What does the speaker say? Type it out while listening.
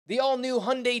The all-new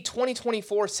Hyundai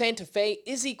 2024 Santa Fe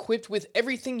is equipped with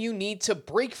everything you need to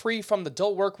break free from the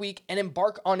dull work week and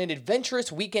embark on an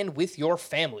adventurous weekend with your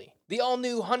family. The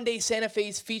all-new Hyundai Santa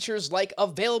Fe's features like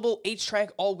available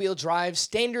H-Track all-wheel drive,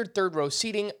 standard third-row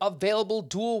seating, available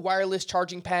dual wireless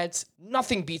charging pads.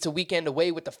 Nothing beats a weekend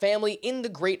away with the family in the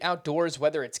great outdoors,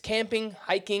 whether it's camping,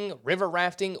 hiking, river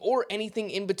rafting, or anything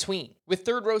in between. With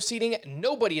third-row seating,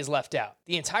 nobody is left out.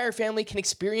 The entire family can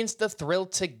experience the thrill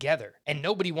together, and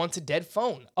nobody wants a dead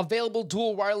phone. Available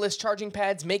dual wireless charging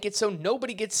pads make it so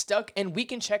nobody gets stuck, and we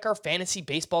can check our fantasy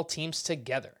baseball teams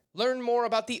together. Learn more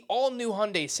about the all-new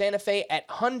Hyundai Santa Fe at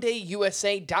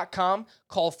HyundaiUSA.com.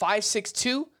 Call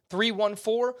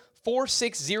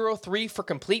 562-314-4603 for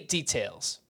complete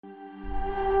details.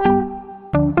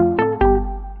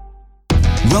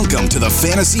 Welcome to the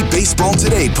Fantasy Baseball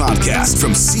Today podcast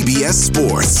from CBS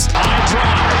Sports. High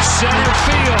drive, center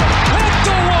field, hit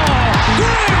the wall,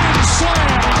 grand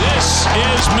slam. This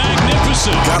is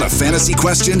magnificent. Got a fantasy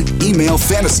question? Email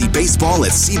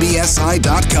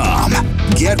fantasybaseball@cbsi.com.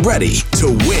 Get ready to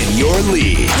win your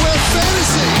league. Where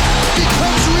fantasy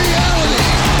becomes reality.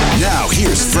 Now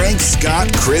here's Frank,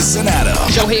 Scott, Chris, and Adam.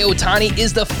 Shohei Ohtani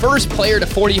is the first player to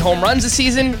 40 home runs this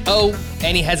season.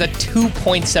 And he has a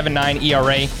 2.79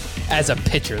 ERA as a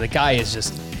pitcher. The guy is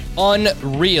just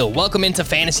unreal. Welcome into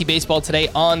Fantasy Baseball Today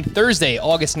on Thursday,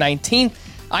 August 19th.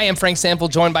 I am Frank Sample,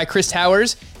 joined by Chris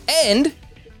Towers and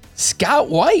Scott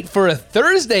White for a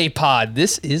Thursday pod.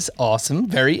 This is awesome.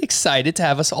 Very excited to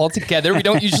have us all together. We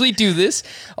don't usually do this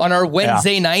on our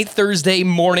Wednesday night, Thursday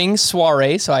morning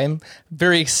soiree, so I am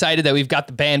very excited that we've got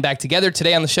the band back together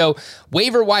today on the show.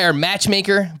 Waiver Wire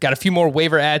Matchmaker. Got a few more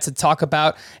waiver ads to talk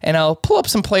about, and I'll pull up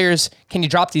some players. Can you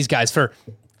drop these guys for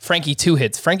Frankie 2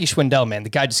 hits? Frankie Schwindel, man, the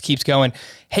guy just keeps going.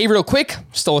 Hey, real quick,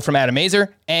 stole it from Adam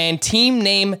Mazer, and team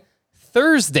name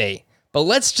Thursday. But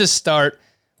let's just start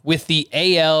with the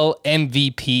AL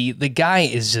MVP. The guy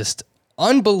is just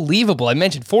unbelievable. I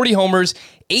mentioned 40 homers,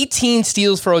 18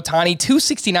 steals for Ohtani,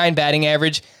 269 batting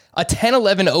average, a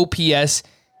 10-11 OPS,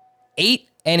 8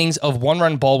 innings of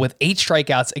one-run ball with 8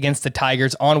 strikeouts against the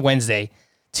Tigers on Wednesday,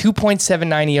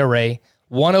 2.79 ERA,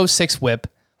 106 whip,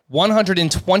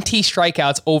 120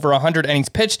 strikeouts over 100 innings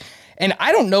pitched. And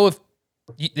I don't know if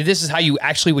this is how you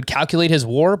actually would calculate his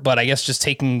WAR, but I guess just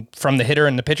taking from the hitter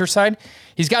and the pitcher side.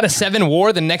 He's got a 7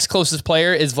 WAR. The next closest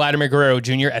player is Vladimir Guerrero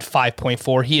Jr. at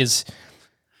 5.4. He is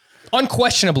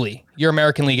unquestionably your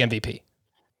American League MVP.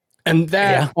 And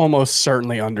that almost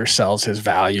certainly undersells his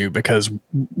value because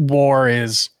WAR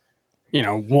is,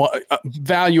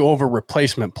 value over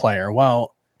replacement player.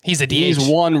 Well, he's a DH. He's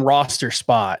one roster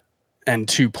spot and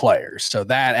 2 players. So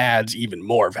that adds even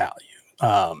more value.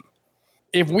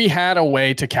 If we had a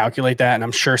way to calculate that, and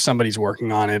I'm sure somebody's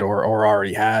working on it or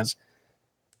already has,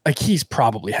 like he's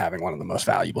probably having one of the most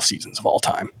valuable seasons of all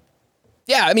time.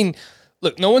 Yeah, I mean,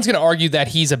 look, no one's going to argue that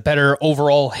he's a better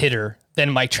overall hitter than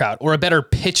Mike Trout or a better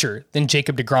pitcher than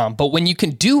Jacob deGrom. But when you can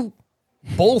do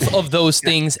both of those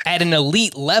things at an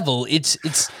elite level,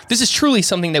 this is truly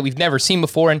something that we've never seen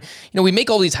before. And, we make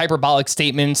all these hyperbolic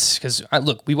statements because,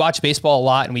 look, we watch baseball a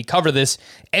lot and we cover this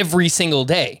every single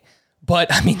day.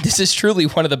 But, I mean, this is truly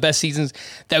one of the best seasons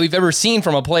that we've ever seen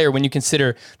from a player when you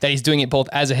consider that he's doing it both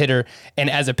as a hitter and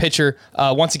as a pitcher.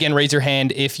 Once again, raise your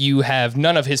hand if you have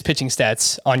none of his pitching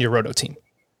stats on your Roto team.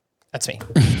 That's me.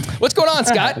 What's going on,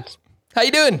 Scott? How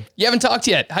you doing? You haven't talked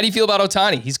yet. How do you feel about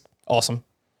Ohtani? He's awesome.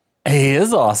 He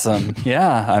is awesome.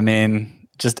 Yeah, I mean,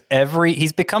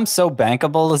 he's become so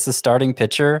bankable as a starting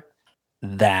pitcher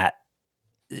that,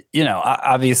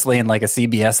 obviously in like a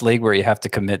CBS league where you have to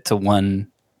commit to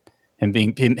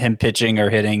him pitching or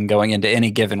hitting going into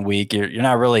any given week, you're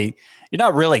not really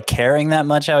caring that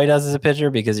much how he does as a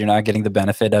pitcher because you're not getting the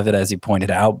benefit of it, as you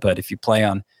pointed out. But if you play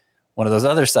on one of those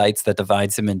other sites that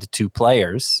divides him into 2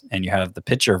 players and you have the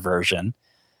pitcher version,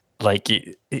 like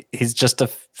he's just a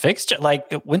fixture.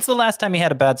 Like, when's the last time he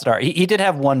had a bad start? He did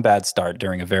have one bad start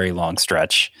during a very long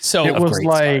stretch. So it was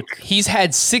like he's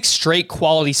had 6 straight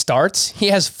quality starts. He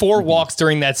has 4 walks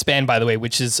during that span, by the way,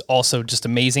 which is also just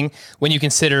amazing when you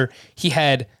consider he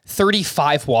had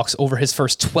 35 walks over his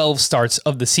first 12 starts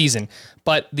of the season.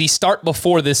 But the start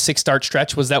before this 6-start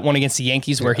stretch was that one against the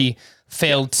Yankees where he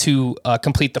failed to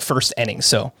complete the first inning.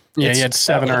 So he had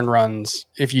 7 earned runs.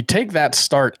 If you take that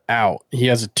start out, he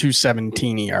has a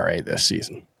 2.17 ERA this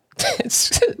season.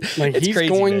 It's he's crazy,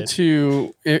 going man.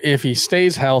 to, if he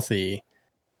stays healthy,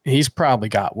 he's probably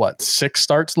got 6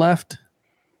 starts left,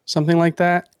 something like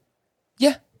that.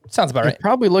 Yeah, sounds about right.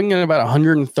 Probably looking at about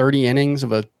 130 innings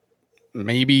of a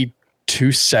maybe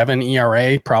 2.7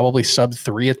 ERA, probably sub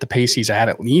 3 at the pace he's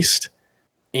at least.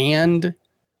 And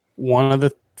one of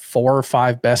the 4 or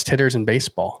 5 best hitters in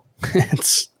baseball.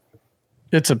 It's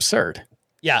absurd.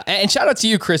 Yeah, and shout out to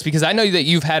you, Chris, because I know that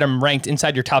you've had him ranked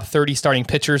inside your top 30 starting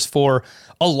pitchers for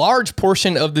a large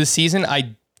portion of this season.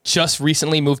 I just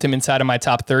recently moved him inside of my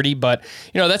top 30, but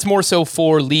that's more so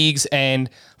for leagues and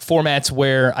formats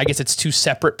where I guess it's 2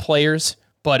 separate players.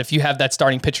 But if you have that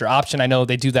starting pitcher option, I know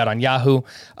they do that on Yahoo.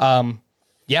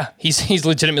 He's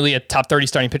legitimately a top 30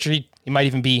 starting pitcher. He might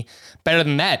even be better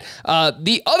than that.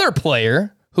 The other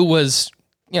player who was,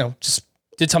 just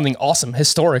did something awesome,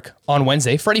 historic on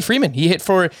Wednesday, Freddie Freeman. He hit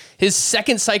for his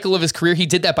second cycle of his career. He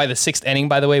did that by the 6th inning,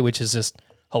 by the way, which is just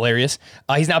hilarious.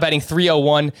 He's now batting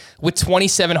 .301 with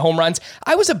 27 home runs.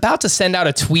 I was about to send out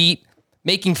a tweet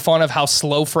making fun of how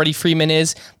slow Freddie Freeman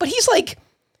is, but he's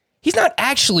not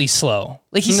actually slow.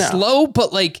 Like he's slow,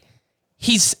 but like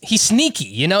he's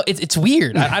sneaky. It's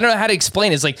weird. I don't know how to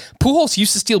explain it. It's like Pujols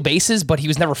used to steal bases, but he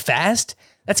was never fast.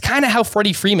 That's kind of how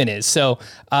Freddie Freeman is. So,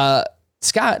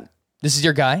 Scott, this is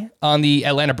your guy on the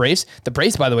Atlanta Braves. The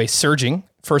Braves, by the way, surging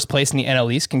first place in the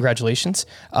NL East. Congratulations.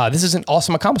 This is an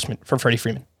awesome accomplishment for Freddie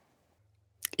Freeman.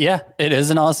 Yeah, it is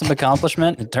an awesome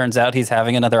accomplishment. It turns out he's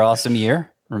having another awesome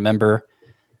year. Remember,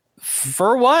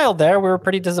 for a while there, we were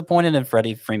pretty disappointed in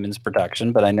Freddie Freeman's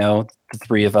production, but I know the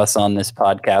 3 of us on this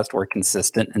podcast were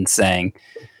consistent in saying,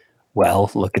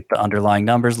 well, look at the underlying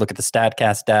numbers, look at the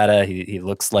StatCast data. He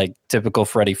looks like typical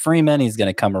Freddie Freeman. He's going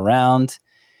to come around.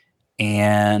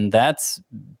 And that's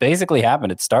basically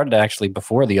happened. It started actually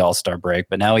before the All-Star break,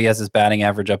 but now he has his batting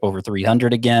average up over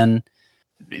 300 again.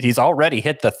 He's already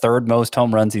hit the 3rd most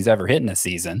home runs he's ever hit in a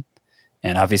season.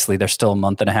 And obviously there's still a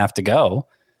month and a half to go.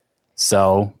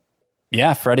 So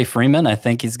yeah, Freddie Freeman, I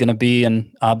think he's going to be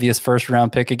an obvious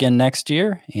first-round pick again next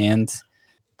year. And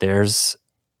there's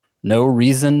no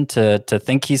reason to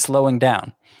think he's slowing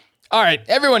down. All right.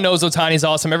 Everyone knows Ohtani's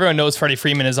awesome. Everyone knows Freddie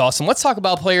Freeman is awesome. Let's talk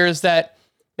about players that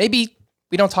maybe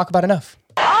we don't talk about enough.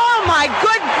 Oh, my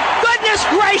goodness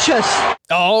gracious.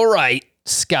 All right,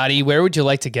 Scotty, where would you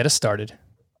like to get us started?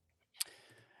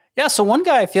 Yeah, so one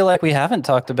guy I feel like we haven't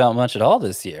talked about much at all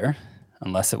this year,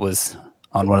 unless it was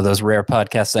on one of those rare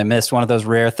podcasts I missed, one of those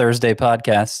rare Thursday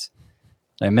podcasts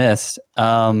I missed.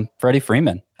 Freddie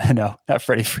Freeman. No, not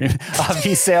Freddie Freeman.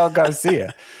 Avisail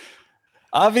Garcia.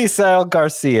 Avisail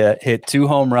Garcia hit 2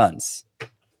 home runs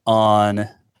on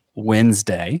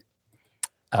Wednesday.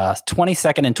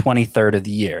 22nd and 23rd of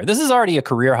the year. This is already a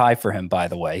career high for him, by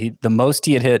the way. The most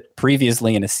he had hit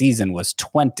previously in a season was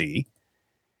 20.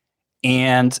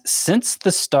 And since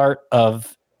the start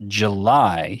of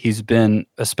July, he's been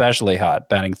especially hot,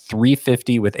 batting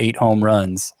 .350 with 8 home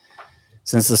runs.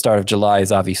 Since the start of July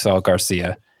is Avisail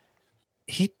Garcia.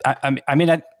 It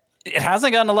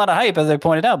hasn't gotten a lot of hype, as I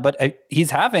pointed out, but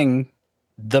he's having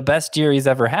the best year he's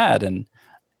ever had. And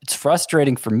it's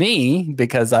frustrating for me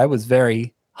because I was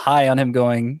very high on him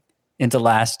going into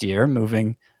last year,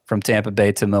 moving from Tampa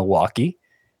Bay to Milwaukee.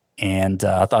 And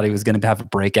I thought he was going to have a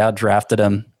breakout, drafted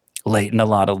him late in a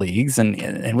lot of leagues, and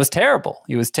it was terrible.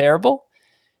 He was terrible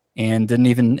and didn't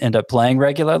even end up playing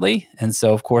regularly. And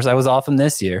so, of course, I was off him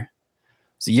this year.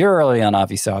 It's a year early on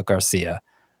Avisail Garcia.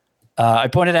 I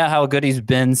pointed out how good he's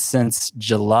been since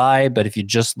July, but if you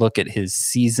just look at his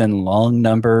season-long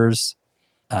numbers,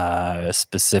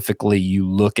 specifically you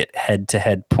look at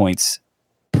head-to-head points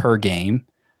per game,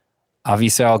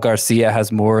 Avisail Garcia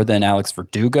has more than Alex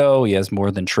Verdugo. He has more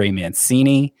than Trey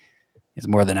Mancini. He has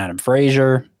more than Adam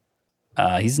Frazier.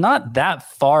 He's not that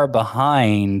far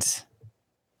behind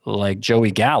like Joey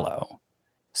Gallo.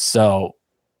 So,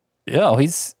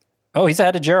 he's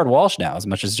ahead of Jared Walsh now, as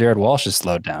much as Jared Walsh has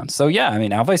slowed down. So, yeah, I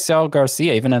mean, Avisail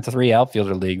Garcia, even at the 3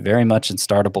 outfielder league, very much in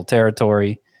startable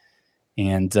territory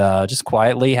and just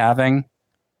quietly having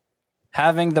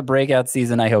the breakout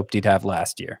season I hoped he'd have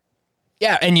last year.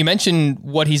 Yeah, and you mentioned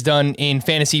what he's done in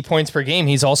fantasy points per game.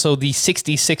 He's also the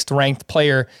 66th ranked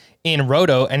player in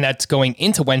Roto, and that's going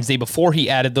into Wednesday before he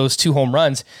added those 2 home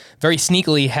runs. Very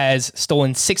sneakily has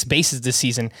stolen 6 bases this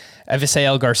season,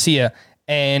 Avisail Garcia.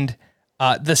 And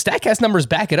the StatCast numbers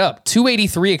back it up.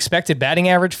 283 expected batting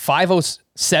average,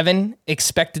 507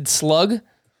 expected slug.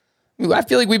 I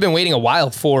feel like we've been waiting a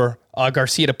while for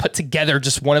Garcia to put together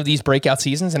just one of these breakout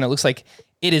seasons, and it looks like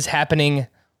it is happening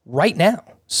right now.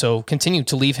 So continue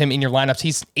to leave him in your lineups.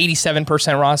 He's 87%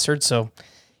 rostered, so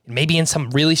maybe in some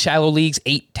really shallow leagues,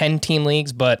 8-10 team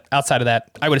leagues, but outside of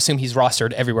that, I would assume he's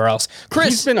rostered everywhere else. Chris,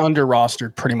 he's been under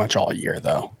rostered pretty much all year,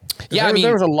 though. Yeah,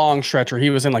 there was a long stretch where he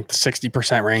was in like the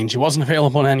 60% range. He wasn't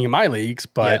available in any of my leagues,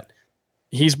 but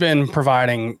he's been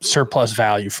providing surplus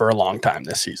value for a long time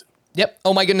this season. Yep.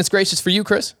 Oh my goodness gracious for you,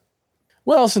 Chris.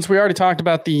 Well, since we already talked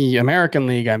about the American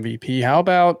League MVP, how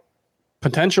about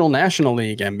potential National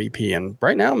League MVP, and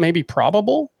right now maybe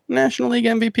probable National League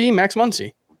MVP, Max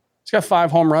Muncy. He's got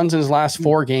 5 home runs in his last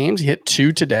 4 games. He hit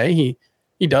 2 today.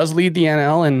 He does lead the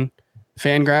NL in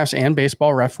Fangraphs and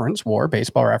Baseball Reference WAR.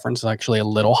 Baseball Reference is actually a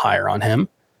little higher on him.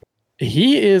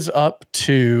 He is up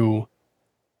to,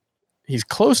 he's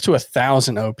close to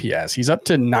 1,000 OPS. He's up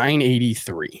to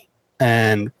 983.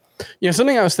 And,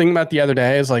 something I was thinking about the other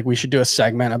day is like, we should do a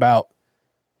segment about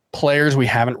players we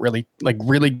haven't really, like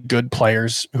really good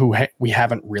players who we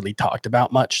haven't really talked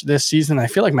about much this season. I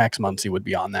feel like Max Muncy would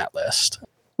be on that list,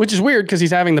 which is weird because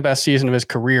he's having the best season of his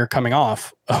career coming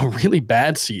off a really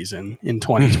bad season in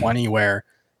 2020 where,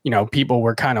 people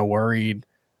were kind of worried,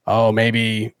 oh,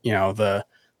 maybe, the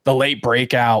late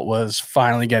breakout was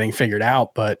finally getting figured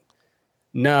out, but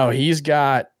no, he's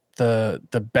got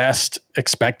the best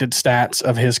expected stats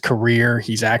of his career.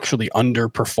 He's actually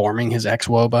underperforming his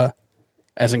ex-WOBA,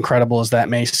 as incredible as that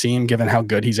may seem, given how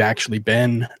good he's actually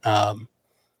been.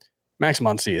 Max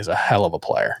Muncy is a hell of a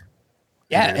player.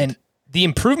 Yeah, and the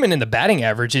improvement in the batting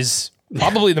average is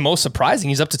probably the most surprising.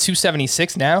 He's up to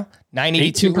 276 now,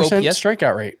 982 OPS.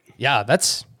 Strikeout rate. Yeah,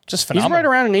 that's just phenomenal. He's right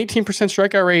around an 18%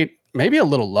 strikeout rate, maybe a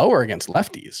little lower against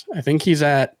lefties. I think he's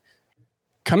at,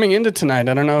 coming into tonight,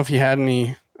 I don't know if he had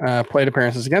any plate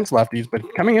appearances against lefties, but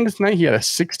coming into tonight, he had a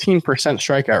 16%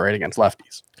 strikeout rate against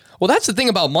lefties. Well, that's the thing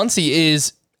about Muncy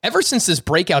is ever since this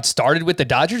breakout started with the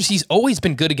Dodgers, he's always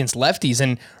been good against lefties.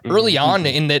 And early on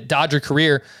in the Dodger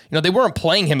career, they weren't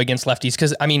playing him against lefties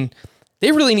because,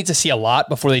 they really need to see a lot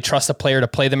before they trust a player to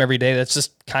play them every day. That's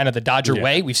just kind of the Dodger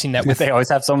way. We've seen that with... They always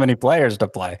have so many players to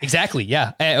play. Exactly,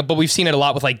 yeah. But we've seen it a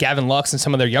lot with like Gavin Lux and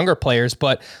some of their younger players.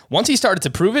 But once he started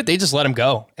to prove it, they just let him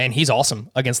go. And he's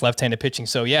awesome against left-handed pitching.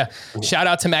 So yeah, shout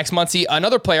out to Max Muncy.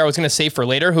 Another player I was going to save for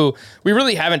later who we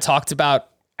really haven't talked about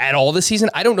at all this season.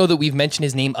 I don't know that we've mentioned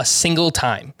his name a single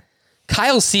time.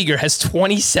 Kyle Seager has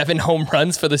 27 home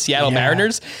runs for the Seattle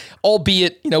Mariners,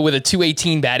 albeit, with a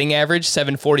 218 batting average,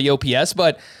 740 OPS.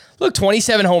 But look,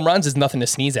 27 home runs is nothing to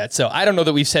sneeze at. So I don't know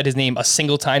that we've said his name a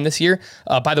single time this year.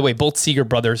 By the way, both Seager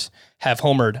brothers have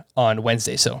homered on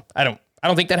Wednesday. So I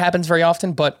don't think that happens very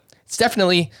often, but it's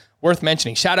definitely worth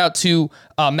mentioning. Shout out to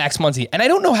Max Muncy. And I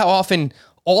don't know how often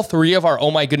all 3 of our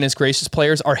Oh My Goodness Gracious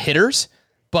players are hitters,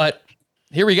 but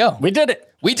here we go. We did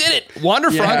it. Wander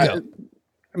Franco.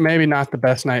 Maybe not the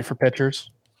best night for pitchers.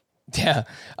 Yeah.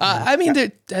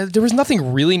 There was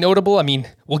nothing really notable.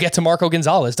 We'll get to Marco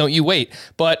Gonzalez. Don't you wait.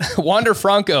 But Wander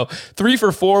Franco, 3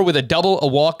 for 4 with a double, a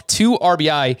walk, 2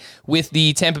 RBI with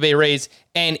the Tampa Bay Rays.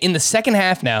 And in the second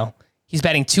half now, he's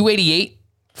batting .288,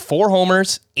 4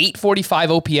 homers,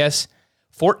 845 OPS,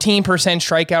 14%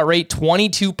 strikeout rate,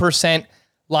 22%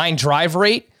 line drive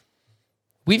rate.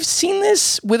 We've seen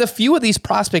this with a few of these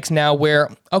prospects now where,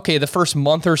 okay, the first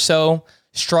month or so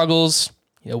struggles,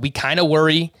 we kind of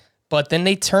worry, but then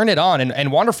they turn it on.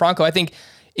 And Wander Franco, I think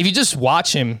if you just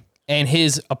watch him and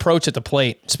his approach at the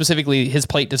plate, specifically his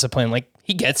plate discipline, like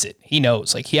he gets it. He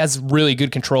knows, like he has really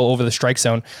good control over the strike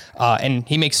zone, and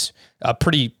he makes a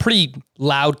pretty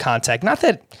loud contact. Not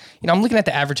that, I'm looking at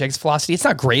the average exit velocity. It's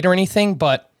not great or anything,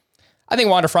 but I think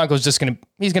Wander Franco is he's going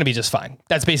to be just fine.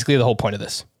 That's basically the whole point of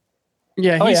this.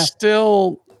 Yeah, he's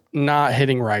still not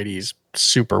hitting righties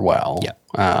super well.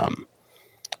 Yeah.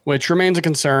 Which remains a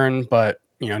concern, but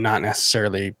not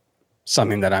necessarily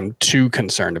something that I'm too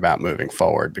concerned about moving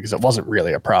forward because it wasn't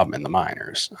really a problem in the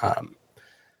minors.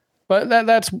 But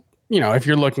that's if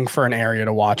you're looking for an area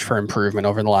to watch for improvement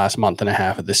over the last month and a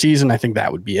half of the season, I think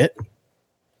that would be it.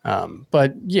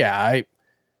 But yeah,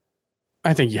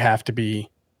 I think you have to be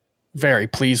very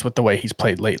pleased with the way he's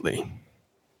played lately.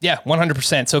 Yeah,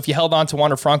 100%. So if you held on to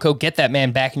Wander Franco, get that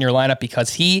man back in your lineup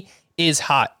because he is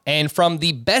hot. And from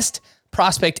the best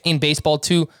prospect in baseball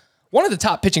to one of the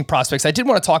top pitching prospects, I did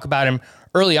want to talk about him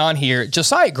early on here.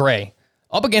 Josiah Gray,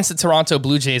 up against the Toronto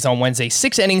Blue Jays on Wednesday.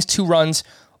 6 innings, 2 runs,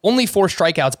 only 4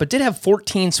 strikeouts, but did have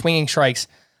 14 swinging strikes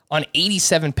on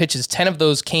 87 pitches. 10 of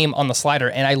those came on the slider,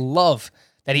 and I love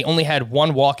that he only had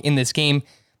 1 walk in this game.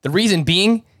 The reason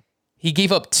being, he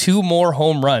gave up 2 more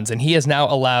home runs, and he has now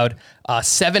allowed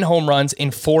 7 home runs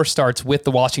in 4 starts with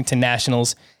the Washington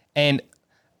Nationals. And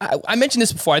I mentioned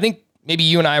this before. I think maybe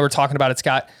you and I were talking about it,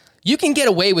 Scott. You can get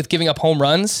away with giving up home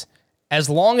runs as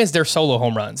long as they're solo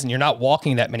home runs and you're not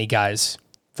walking that many guys.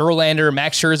 Verlander,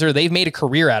 Max Scherzer, they've made a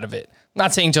career out of it. I'm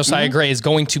not saying Josiah Gray is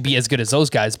going to be as good as those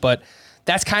guys, but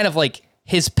that's kind of like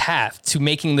his path to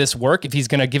making this work if he's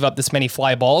going to give up this many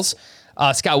fly balls.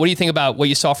 Scott, what do you think about what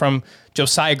you saw from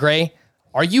Josiah Gray?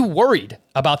 Are you worried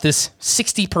about this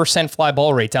 60% fly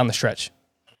ball rate down the stretch?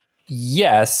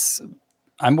 Yes,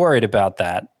 I'm worried about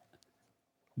that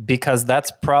because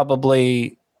that's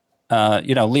probably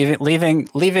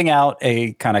Leaving out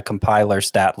a kind of compiler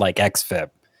stat like xFIP,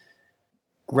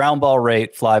 ground ball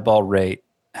rate, fly ball rate,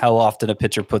 how often a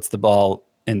pitcher puts the ball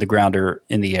in the ground or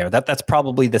in the air. That's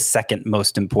probably the second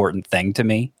most important thing to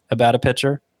me about a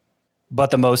pitcher.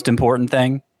 But the most important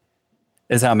thing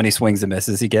is how many swings and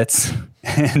misses he gets.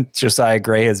 And Josiah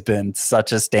Gray has been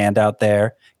such a standout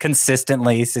there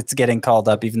consistently. It's getting called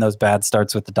up, even those bad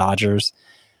starts with the Dodgers.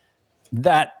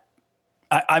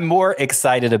 I'm more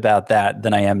excited about that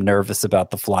than I am nervous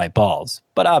about the fly balls.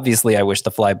 But obviously, I wish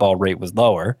the fly ball rate was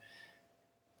lower.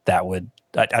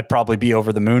 I'd probably be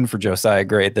over the moon for Josiah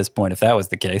Gray at this point if that was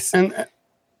the case. And,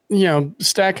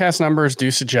 StatCast numbers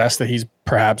do suggest that he's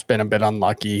perhaps been a bit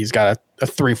unlucky. He's got a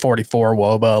 344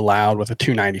 WOBA allowed with a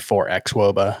 294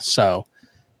 xWOBA. So,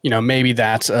 maybe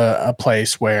that's a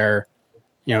place where,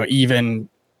 even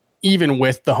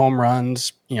with the home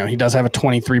runs, he does have a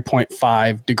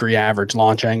 23.5 degree average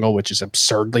launch angle, which is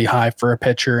absurdly high for a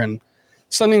pitcher and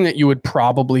something that you would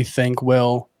probably think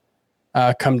will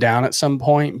come down at some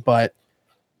point. But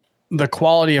the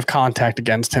quality of contact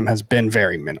against him has been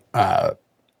very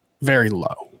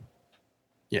low.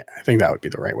 Yeah, I think that would be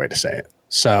the right way to say it.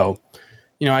 So,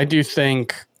 I do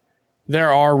think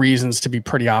there are reasons to be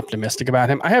pretty optimistic about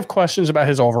him. I have questions about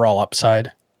his overall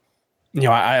upside.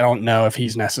 I don't know if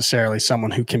he's necessarily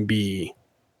someone who can be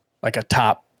like a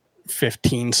top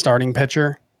 15 starting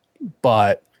pitcher,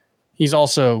 but he's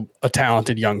also a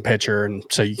talented young pitcher, and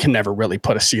so you can never really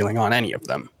put a ceiling on any of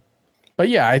them. But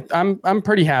yeah, I'm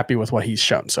pretty happy with what he's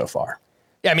shown so far.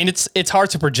 Yeah, I mean, it's hard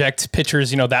to project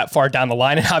pitchers, that far down the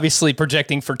line, and obviously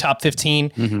projecting for top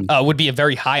 15 would be a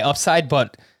very high upside,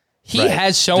 but he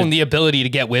has shown the ability to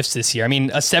get whiffs this year. I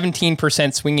mean, a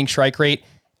 17% swinging strike rate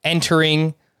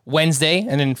entering Wednesday,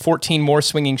 and then 14 more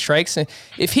swinging strikes.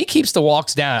 If he keeps the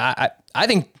walks down, I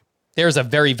think there's a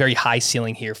very, very high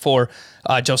ceiling here for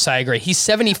Josiah Gray. He's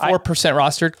 74%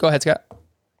 rostered. Go ahead, Scott.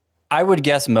 I would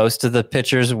guess most of the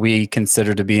pitchers we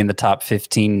consider to be in the top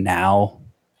 15 now,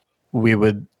 we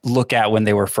would look at when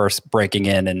they were first breaking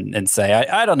in and say,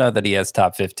 I don't know that he has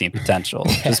top 15 potential,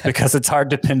 just because it's hard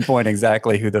to pinpoint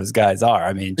exactly who those guys are.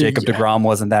 I mean, Jacob deGrom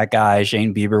wasn't that guy.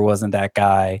 Shane Bieber wasn't that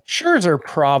guy. Scherzer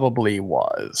probably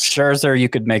was. Scherzer, you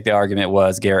could make the argument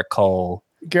was. Garrett Cole.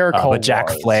 But Jack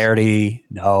Flaherty,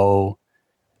 no.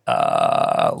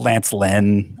 Lance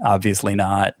Lynn, obviously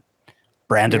not.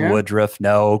 Brandon Woodruff,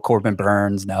 no. Corbin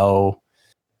Burns, no.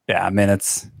 Yeah, I mean,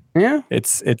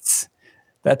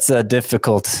 that's a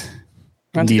difficult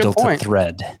needle to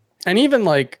thread. And even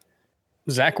like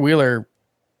Zach Wheeler,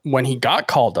 when he got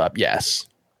called up, yes.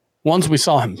 Once we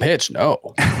saw him pitch, no.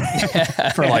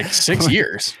 For like 6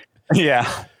 years.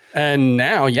 Yeah. And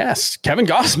now, yes. Kevin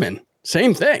Gausman,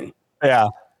 same thing. Yeah.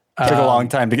 Took a long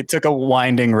time. It took a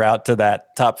winding route to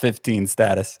that top 15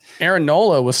 status. Aaron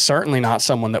Nola was certainly not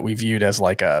someone that we viewed as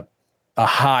like a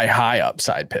high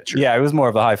upside pitcher. Yeah, he was more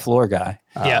of a high floor guy.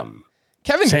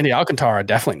 Sandy Alcantara,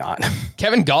 definitely not.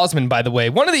 Kevin Gausman, by the way,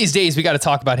 one of these days we got to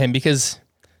talk about him because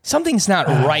something's not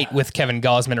right with Kevin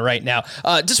Gausman right now.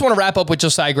 Just want to wrap up with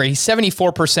Josiah Gray. He's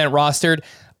 74% rostered.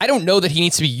 I don't know that he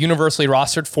needs to be universally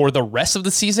rostered for the rest of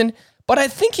the season, but I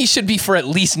think he should be for at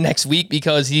least next week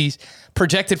because he's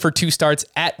projected for 2 starts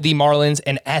at the Marlins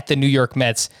and at the New York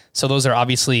Mets. So those are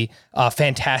obviously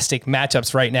fantastic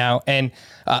matchups right now. And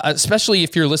especially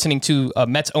if you're listening to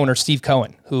Mets owner Steve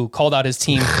Cohen, who called out his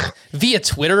team via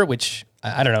Twitter, which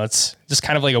I don't know, it's just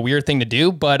kind of like a weird thing to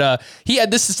do. But he had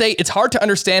this to say: it's hard to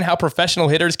understand how professional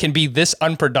hitters can be this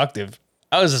unproductive.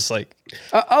 I was just like,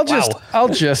 I'll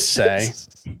just say,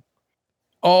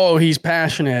 oh, he's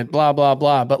passionate, blah, blah,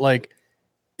 blah. But like,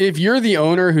 if you're the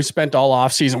owner who spent all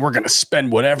offseason, we're going to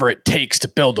spend whatever it takes to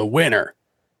build a winner.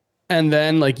 And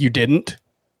then like you didn't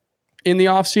in the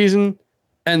offseason.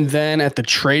 And then at the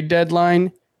trade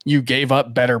deadline, you gave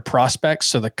up better prospects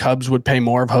so the Cubs would pay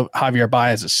more of Javier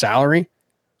Baez's salary.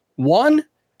 One,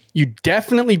 you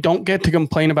definitely don't get to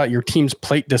complain about your team's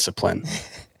plate discipline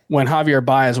when Javier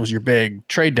Baez was your big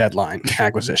trade deadline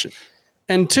acquisition.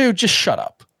 And 2, just shut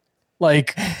up.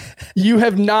 Like, you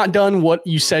have not done what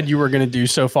you said you were going to do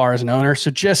so far as an owner,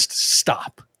 so just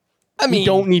stop. I mean, you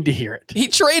don't need to hear it. He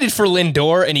traded for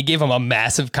Lindor and he gave him a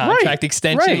massive contract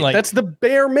extension. Right. Like, that's the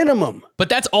bare minimum. But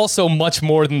that's also much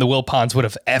more than the Wilpons would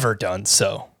have ever done.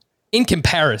 So, in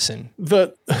comparison,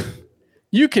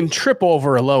 you can trip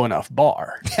over a low enough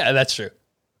bar. Yeah, that's true.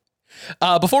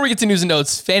 Before we get to news and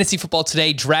notes, Fantasy Football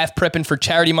Today draft prepping for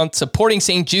Charity Month supporting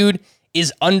St. Jude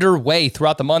is underway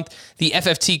throughout the month. The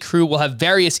FFT crew will have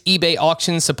various eBay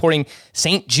auctions supporting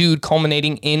St. Jude,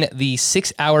 culminating in the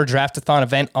 6-hour draftathon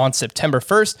event on September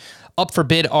 1st. Up for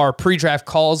bid are pre-draft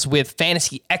calls with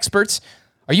fantasy experts.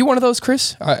 Are you one of those,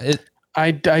 Chris?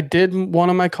 I did one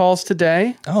of my calls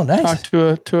today. Oh, nice. Talked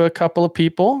to a couple of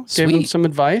people, gave them Sweet. some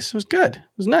advice. It was good. It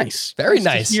was nice. Very to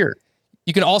nice. hear.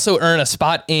 You can also earn a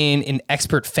spot in an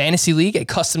expert fantasy league, a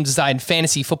custom designed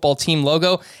fantasy football team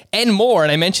logo, and more.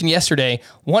 And I mentioned yesterday,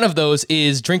 one of those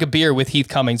is Drink a Beer with Heath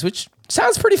Cummings, which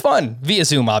sounds pretty fun via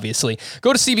Zoom, obviously.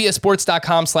 Go to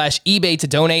cbssports.com/eBay to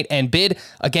donate and bid.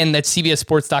 Again, that's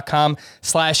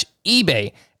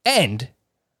cbssports.com/eBay. And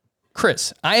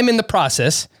Chris, I am in the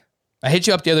process. I hit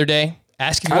you up the other day,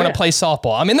 asked if you want to play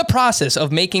softball. I'm in the process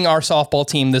of making our softball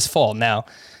team this fall. Now,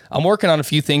 I'm working on a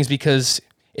few things because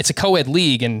it's a co-ed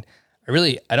league, and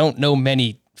I don't know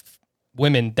many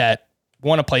women that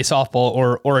want to play softball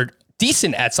or are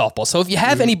decent at softball. So if you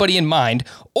have anybody in mind,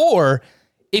 or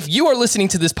if you are listening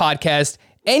to this podcast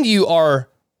and you are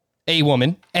a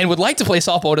woman and would like to play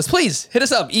softball with us, please hit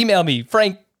us up. Email me,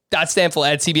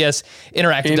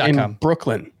 frank.stanfield@cbsinteractive.com. In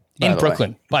Brooklyn. In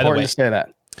Brooklyn, by the way. Important to say that.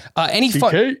 Any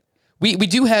fun? We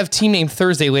do have Team Name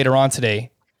Thursday later on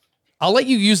today. I'll let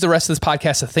you use the rest of this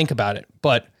podcast to think about it,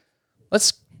 but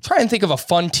let's try and think of a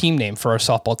fun team name for our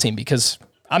softball team, because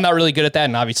I'm not really good at that,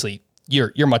 and obviously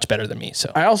you're much better than me.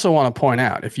 So I also want to point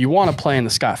out, if you want to play in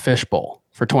the Scott Fish Bowl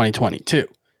for 2022,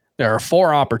 there are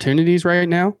 4 opportunities right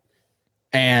now,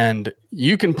 and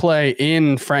you can play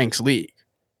in Frank's league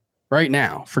right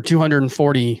now for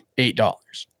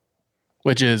 $248,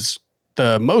 which is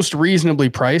the most reasonably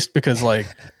priced, because like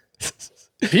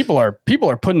people are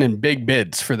putting in big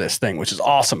bids for this thing, which is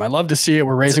awesome. I love to see it.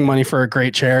 We're raising money for a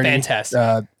great charity.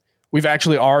 Fantastic. We've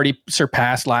actually already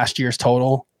surpassed last year's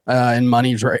total in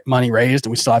money raised,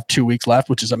 and we still have 2 weeks left,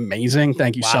 which is amazing.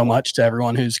 Thank you so much to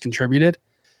everyone who's contributed.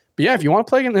 But yeah, if you want to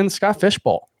play in the Scott Fish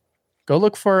Bowl, go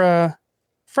look for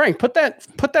Frank. Put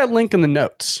that link in the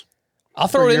notes. I'll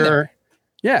throw it in there.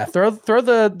 Yeah, throw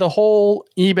the whole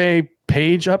eBay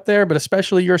page up there, but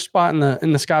especially your spot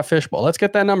in the Scott Fish Bowl. Let's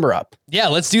get that number up. Yeah,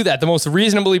 let's do that. The most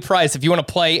reasonably priced. If you want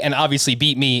to play and obviously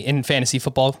beat me in fantasy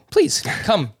football, please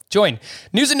come join.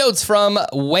 News and notes from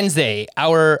Wednesday.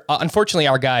 Unfortunately,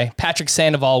 our guy Patrick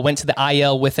Sandoval went to the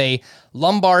IL with a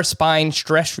lumbar spine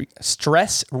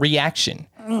stress reaction.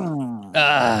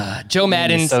 Joe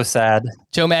Madden. So sad.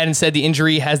 Joe Madden said the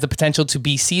injury has the potential to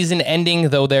be season-ending,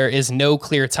 though there is no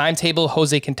clear timetable.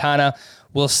 Jose Quintana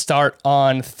will start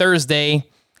on Thursday.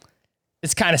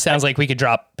 This kind of sounds like we could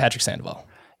drop Patrick Sandoval.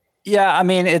 Yeah, I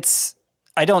mean,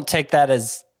 I don't take that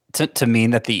as to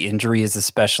mean that the injury is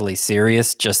especially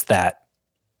serious, just that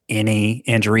any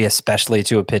injury, especially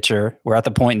to a pitcher, we're at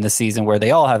the point in the season where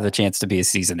they all have the chance to be a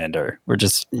season ender. We're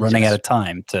just running out of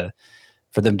time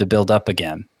for them to build up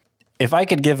again. If I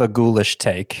could give a ghoulish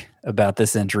take about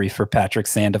this injury for Patrick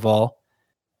Sandoval,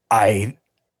 I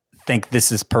think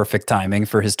this is perfect timing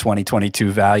for his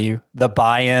 2022 value. The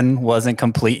buy-in wasn't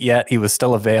complete yet. He was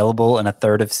still available in a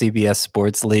third of CBS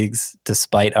sports leagues,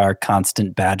 despite our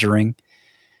constant badgering.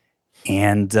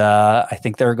 And I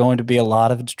think there are going to be a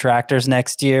lot of detractors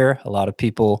next year, a lot of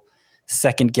people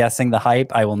second-guessing the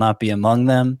hype. I will not be among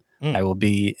them. I will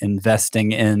be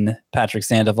investing in Patrick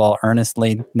Sandoval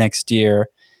earnestly next year,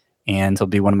 and he'll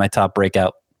be one of my top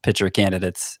breakout pitcher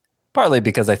candidates, partly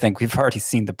because I think we've already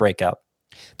seen the breakout.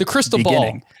 The crystal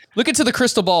ball. Look into the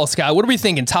crystal ball, Scott. What are we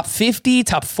thinking? Top 50,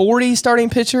 top 40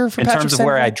 starting pitcher for Patrick Sandoval? In terms of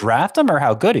where I draft him or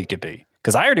how good he could be?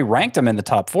 Because I already ranked him in the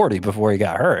top 40 before he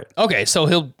got hurt. Okay, so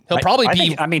he'll probably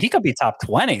be... he could be top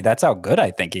 20. That's how good I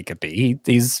think he could be.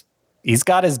 He's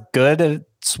got as good a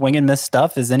swing and miss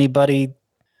stuff as anybody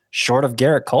short of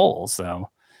Garrett Cole. So,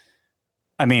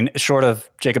 I mean, short of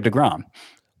Jacob deGrom.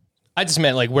 I just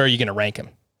meant, like, where are you going to rank him?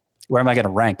 Where am I going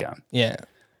to rank him? Yeah.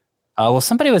 Well,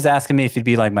 somebody was asking me if he'd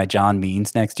be like my John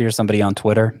Means next year. Somebody on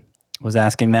Twitter was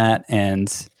asking that.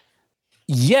 And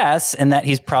yes, and that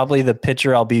he's probably the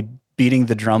pitcher I'll be beating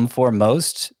the drum for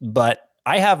most. But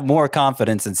I have more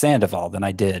confidence in Sandoval than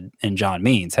I did in John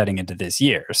Means heading into this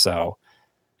year. So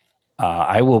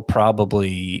I will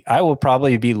probably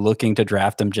be looking to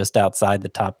draft him just outside the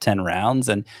top 10 rounds.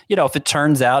 And, you know, if it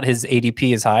turns out his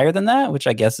ADP is higher than that, which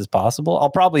I guess is possible,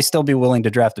 I'll probably still be willing to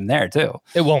draft him there too.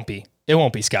 It won't be,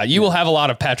 Scott. You will have a lot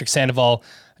of Patrick Sandoval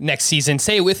next season.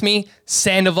 Say it with me.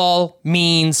 Sandoval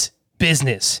means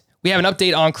business. We have an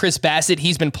update on Chris Bassitt.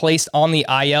 He's been placed on the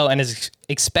IL and is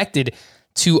expected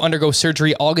to undergo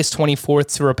surgery August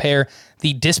 24th to repair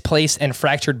the displaced and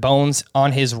fractured bones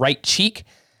on his right cheek.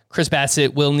 Chris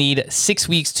Bassitt will need 6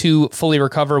 weeks to fully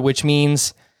recover, which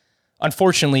means,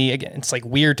 unfortunately, again, it's like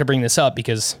weird to bring this up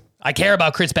because I care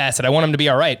about Chris Bassitt. I want him to be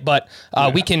all right, but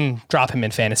we can drop him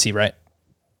in fantasy, right?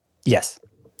 Yes.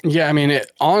 Yeah, I mean,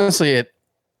 honestly,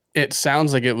 it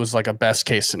sounds like it was like a best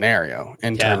case scenario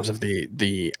in terms of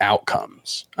the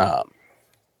outcomes.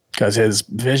 because his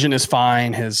vision is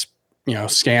fine. His,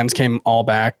 scans came all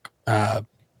back,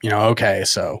 okay.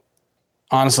 So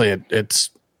honestly, it's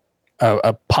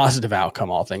a positive outcome,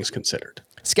 all things considered.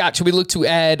 Scott, should we look to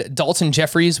add Dalton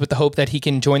Jeffries with the hope that he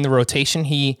can join the rotation?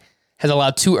 He has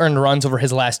allowed 2 earned runs over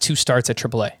his last 2 starts at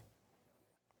AAA.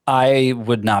 I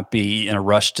would not be in a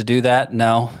rush to do that,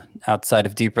 no, outside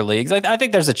of deeper leagues. I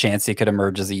think there's a chance he could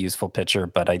emerge as a useful pitcher,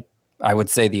 but I would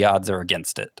say the odds are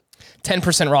against it. 10%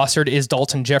 rostered is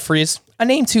Dalton Jeffries, a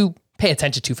name to pay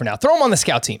attention to for now. Throw him on the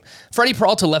scout team. Freddie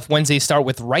Peralta left Wednesday's start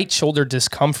with right shoulder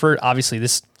discomfort. Obviously,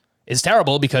 this is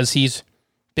terrible because he's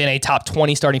been a top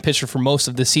 20 starting pitcher for most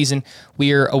of the season.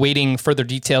 We are awaiting further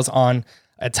details on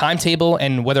a timetable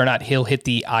and whether or not he'll hit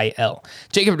the IL.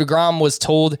 Jacob deGrom was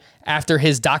told after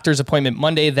his doctor's appointment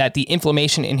Monday that the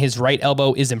inflammation in his right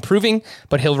elbow is improving,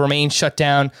 but he'll remain shut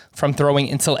down from throwing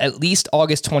until at least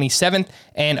August 27th.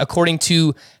 And according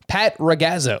to Pat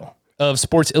Ragazzo of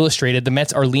Sports Illustrated, the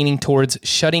Mets are leaning towards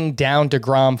shutting down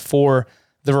deGrom for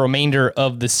the remainder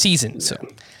of the season. So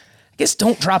I guess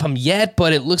don't drop him yet,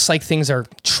 but it looks like things are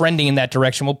trending in that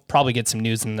direction. We'll probably get some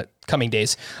news in the coming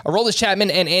days. Aroldis Chapman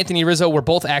and Anthony Rizzo were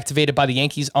both activated by the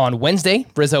Yankees on Wednesday.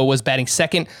 Rizzo was batting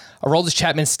second. Aroldis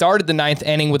Chapman started the 9th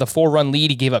inning with a 4-run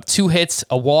lead. He gave up 2 hits,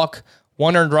 a walk,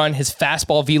 1 earned run. His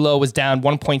fastball velo was down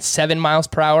 1.7 miles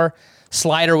per hour.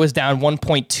 Slider was down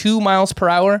 1.2 miles per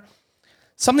hour.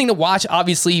 Something to watch.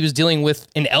 Obviously, he was dealing with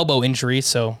an elbow injury,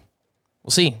 so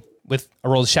we'll see with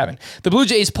Aroldis Chapman. The Blue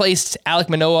Jays placed Alek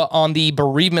Manoah on the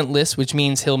bereavement list, which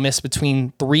means he'll miss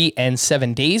between 3 and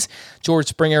 7 days. George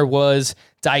Springer was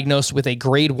diagnosed with a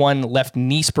grade 1 left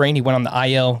knee sprain. He went on the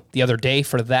IL the other day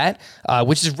for that,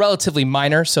 which is relatively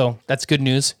minor, so that's good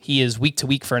news. He is week to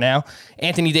week for now.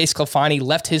 Anthony DeSclafani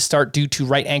left his start due to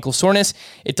right ankle soreness.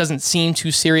 It doesn't seem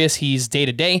too serious. He's day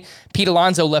to day. Pete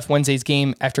Alonso left Wednesday's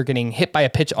game after getting hit by a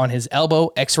pitch on his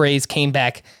elbow. X-rays came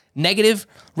back negative.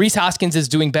 Rhys Hoskins is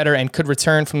doing better and could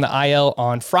return from the IL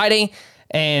on Friday.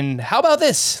 And how about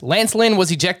this? Lance Lynn was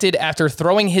ejected after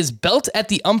throwing his belt at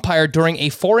the umpire during a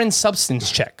foreign substance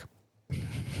check.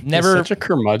 Never, he's such a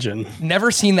curmudgeon.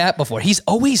 Never seen that before. He's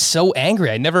always so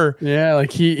angry. I never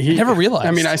never realized.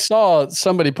 I mean, I saw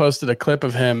somebody posted a clip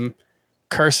of him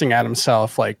cursing at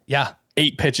himself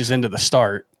 8 pitches into the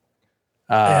start.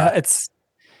 And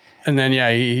then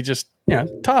he just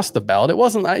tossed the belt. It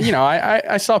wasn't,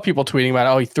 I saw people tweeting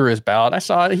about, he threw his belt. I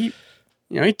saw it. He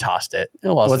tossed it. It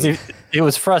wasn't. It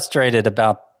was frustrated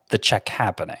about the check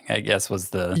happening, I guess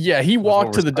he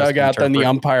walked to the dugout. Then the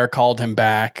umpire called him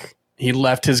back. He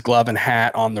left his glove and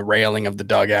hat on the railing of the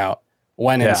dugout,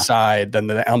 went inside. Then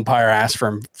the umpire asked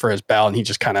for his belt and he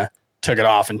just kind of took it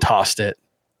off and tossed it.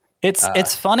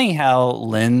 It's funny how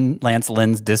Lance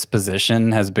Lynn's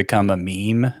disposition has become a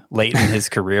meme late in his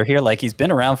career here. Like, he's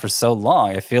been around for so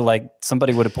long. I feel like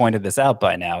somebody would have pointed this out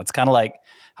by now. It's kind of like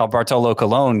how Bartolo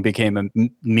Colon became a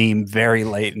meme very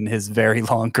late in his very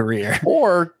long career.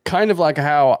 Or kind of like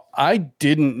how I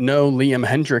didn't know Liam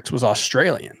Hendricks was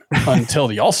Australian until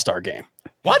the All-Star game.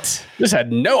 What? Just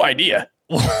had no idea.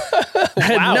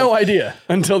 Had no idea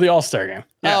until the All-Star game.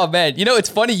 Yeah. Oh, man. You know, it's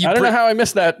funny. I don't know how I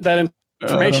missed that information.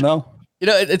 I don't know. You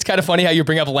know, it's kind of funny how you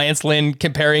bring up Lance Lynn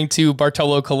comparing to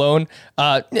Bartolo Colon.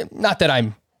 Not that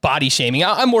I'm body shaming.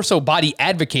 I'm more so body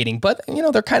advocating, but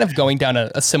they're kind of going down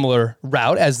a similar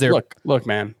route as their look,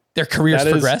 man. Their careers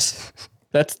progress.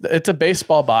 It's a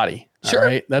baseball body. Sure.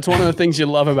 Right? That's one of the things you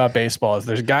love about baseball is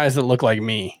there's guys that look like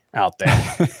me out there.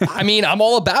 I mean, I'm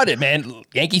all about it, man.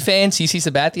 Yankee fan, CC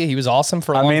Sabathia, he was awesome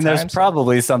for a long time. There's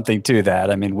probably something to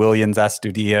that. I mean, Williams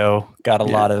Astudillo got a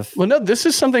lot of... Well, no, this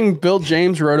is something Bill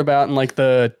James wrote about in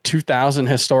the 2000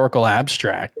 historical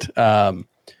abstract,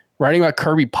 writing about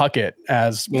Kirby Puckett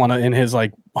as in his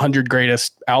 100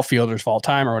 greatest outfielders of all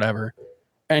time or whatever.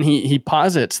 And he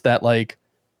posits that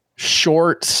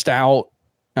short, stout,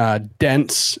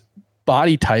 dense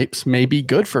body types may be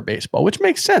good for baseball, which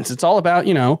makes sense. It's all about,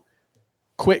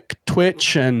 quick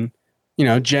twitch and,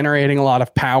 generating a lot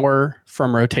of power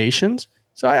from rotations.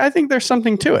 So I think there's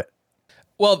something to it.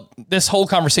 Well, this whole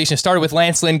conversation started with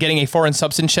Lance Lynn getting a foreign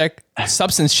substance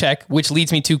check, which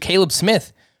leads me to Caleb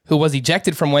Smith, who was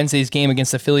ejected from Wednesday's game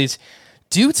against the Phillies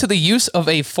due to the use of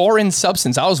a foreign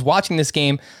substance. I was watching this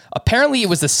game. Apparently, it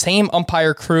was the same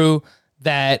umpire crew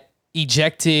that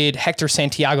ejected Hector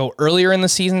Santiago earlier in the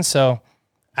season. So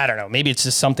I don't know. Maybe it's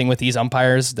just something with these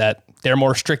umpires that they're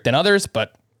more strict than others,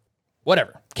 but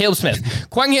whatever. Caleb Smith.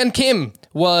 Kwang Hyun Kim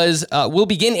will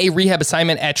begin a rehab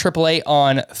assignment at AAA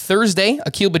on Thursday.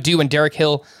 Akil Baddoo and Derek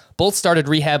Hill both started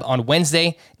rehab on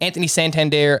Wednesday. Anthony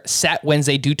Santander sat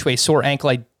Wednesday due to a sore ankle.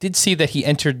 I did see that he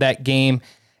entered that game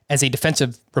as a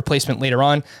defensive replacement later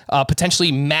on.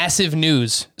 Potentially massive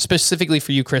news, specifically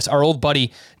for you, Chris. Our old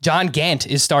buddy, John Gant,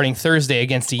 is starting Thursday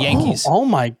against the Yankees.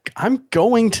 I'm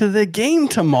going to the game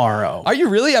tomorrow. Are you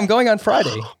really? I'm going on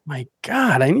Friday. Oh my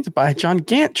God, I need to buy a John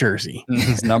Gant jersey.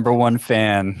 His number one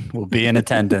fan will be in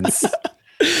attendance.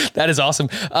 That is awesome.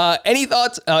 Any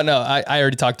thoughts? Oh no, I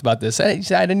already talked about this. I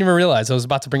didn't even realize I was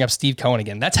about to bring up Steve Cohen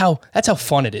again. That's how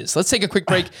fun it is. Let's take a quick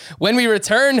break. When we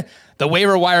return, the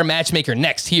waiver wire matchmaker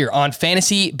next here on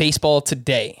Fantasy Baseball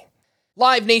Today.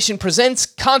 Live Nation presents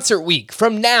Concert Week.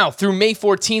 From now through May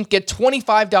 14th, get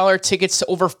 $25 tickets to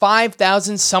over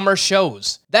 5,000 summer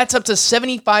shows. That's up to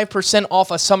 75%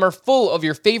 off a summer full of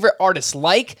your favorite artists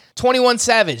like 21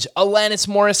 Savage, Alanis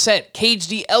Morissette, Cage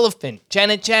the Elephant,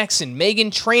 Janet Jackson, Meghan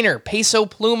Trainor, Peso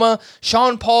Pluma,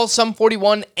 Sean Paul, Sum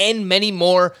 41, and many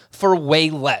more for way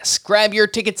less. Grab your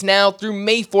tickets now through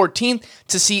May 14th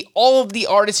to see all of the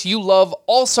artists you love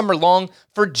all summer long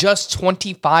for just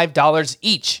 $25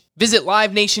 each. Visit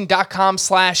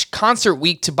livenation.com/concert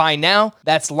week to buy now.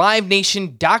 That's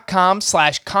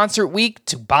livenation.com/concert week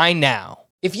to buy now.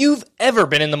 If you've ever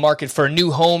been in the market for a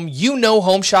new home, you know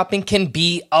home shopping can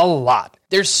be a lot.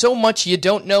 There's so much you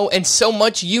don't know and so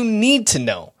much you need to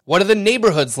know. What are the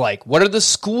neighborhoods like? What are the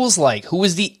schools like? Who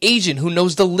is the agent who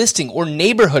knows the listing or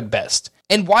neighborhood best?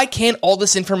 And why can't all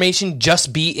this information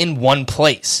just be in one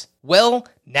place? Well,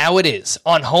 now it is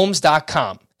on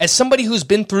Homes.com. As somebody who's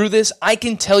been through this, I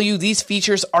can tell you these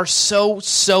features are so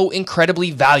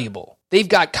incredibly valuable. They've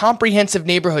got comprehensive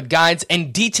neighborhood guides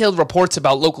and detailed reports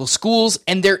about local schools,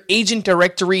 and their agent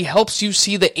directory helps you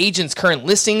see the agent's current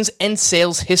listings and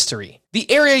sales history. The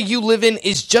area you live in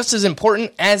is just as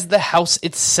important as the house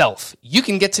itself. You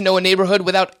can get to know a neighborhood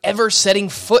without ever setting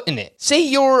foot in it. Say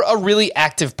you're a really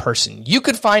active person. You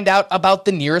could find out about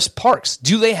the nearest parks.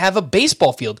 Do they have a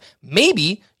baseball field?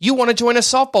 Maybe you want to join a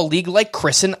softball league like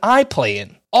Chris and I play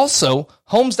in. Also,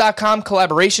 Homes.com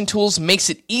collaboration tools makes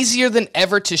it easier than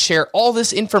ever to share all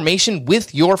this information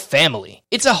with your family.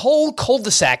 It's a whole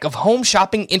cul-de-sac of home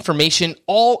shopping information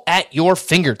all at your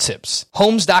fingertips.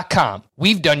 Homes.com.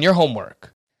 We've done your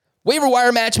homework. Waiver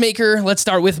wire matchmaker, let's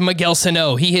start with Miguel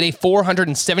Sano. He hit a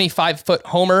 475-foot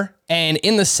homer, and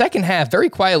in the second half, very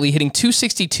quietly hitting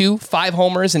 262, 5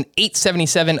 homers, and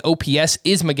 877 OPS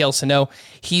is Miguel Sano.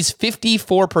 He's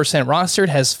 54% rostered,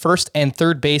 has first and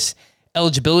third base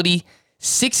eligibility,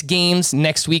 6 games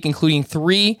next week, including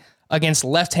 3 against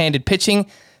left-handed pitching.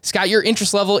 Scott, your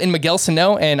interest level in Miguel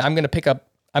Sano, and I'm going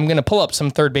to pull up some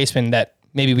third basemen that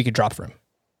maybe we could drop for him.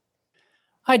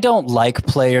 I don't like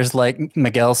players like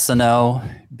Miguel Sano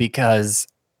because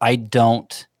I'm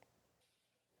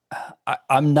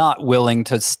not willing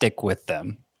to stick with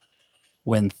them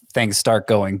when things start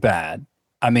going bad.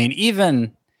 I mean,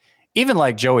 even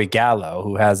like Joey Gallo,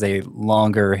 who has a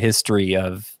longer history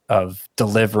of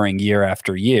delivering year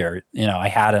after year. You know, I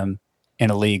had him in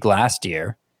a league last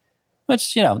year,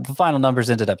 which, you know, the final numbers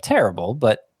ended up terrible,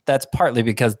 but that's partly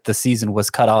because the season was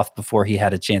cut off before he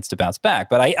had a chance to bounce back.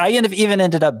 But I even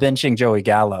ended up benching Joey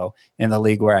Gallo in the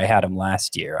league where I had him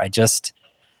last year.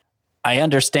 I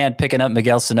understand picking up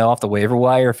Miguel Sano off the waiver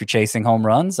wire if you're chasing home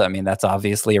runs. I mean, that's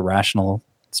obviously a rational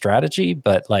strategy,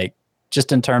 but like,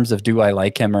 just in terms of do I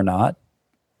like him or not?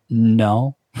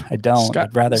 No, I don't. Scott,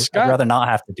 I'd rather not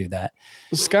have to do that.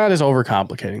 Scott is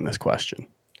overcomplicating this question.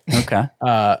 Okay.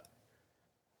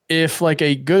 If like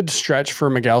a good stretch for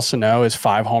Miguel Sano is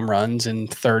 5 home runs in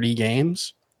 30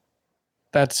 games,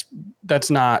 that's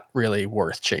not really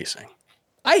worth chasing.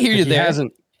 I hear you there.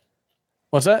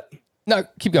 What's that? No,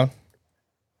 keep going.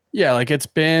 Yeah, like it's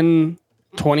been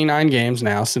 29 games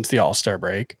now since the All-Star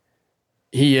break.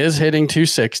 He is hitting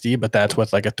 260, but that's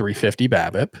with like a 350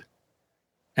 BABIP.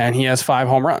 And he has 5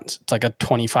 home runs. It's like a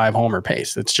 25 homer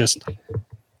pace. It's just,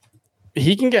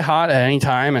 he can get hot at any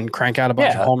time and crank out a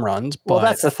bunch of home runs. But well,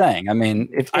 that's the thing. I mean,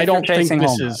 if I don't think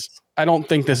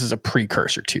this is a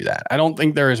precursor to that. I don't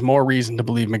think there is more reason to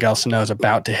believe Miguel Sano is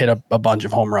about to hit a bunch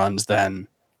of home runs than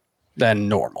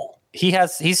normal.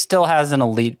 He still has an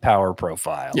elite power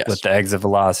profile with the exit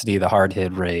velocity, the hard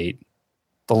hit rate,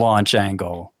 the launch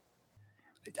angle.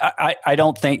 I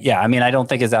don't think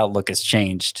his outlook has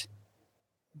changed,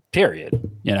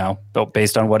 period, you know, but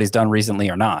based on what he's done recently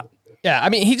or not. Yeah. I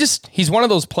mean, he's one of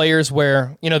those players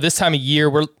where, you know, this time of year,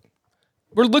 we're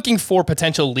looking for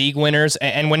potential league winners.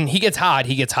 And when he gets hot,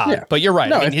 he gets hot. Yeah. But you're right.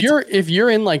 No, I mean, if you're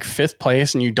in like 5th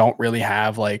place and you don't really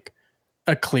have like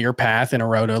a clear path in a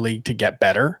roto league to get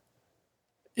better,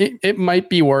 it might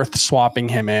be worth swapping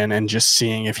him in and just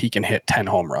seeing if he can hit 10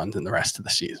 home runs in the rest of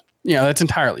the season. You know, that's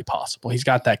entirely possible. He's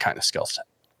got that kind of skill set.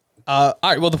 All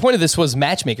right. Well, the point of this was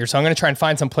matchmaker, so I'm going to try and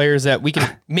find some players that we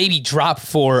can maybe drop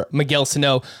for Miguel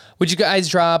Sano. Would you guys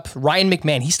drop Ryan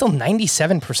McMahon? He's still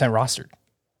 97% rostered.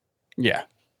 Yeah.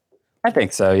 I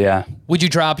think so, yeah. Would you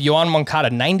drop Yohan Moncada,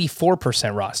 94%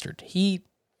 rostered? He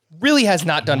really has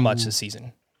not done much this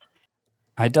season.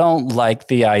 I don't like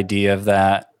the idea of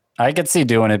that. I could see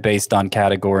doing it based on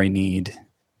category need,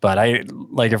 but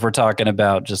if we're talking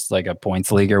about just like a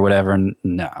points league or whatever,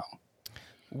 no.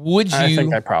 I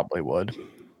think I probably would.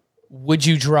 Would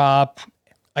you drop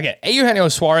again? Eugenio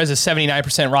Suarez is 79%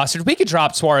 rostered. We could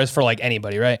drop Suarez for like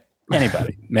anybody, right?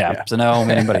 Anybody, yeah. So no,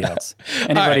 anybody else,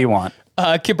 anybody you want.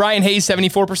 Brian Hayes,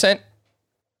 74%.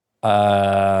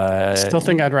 Still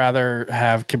think I'd rather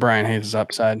have Brian Hayes'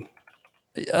 upside.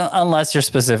 Unless you're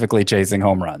specifically chasing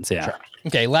home runs, yeah. Sure.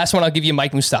 Okay, last one. I'll give you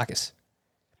Mike Moustakas.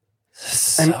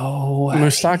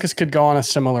 Moustakas could go on a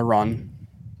similar run.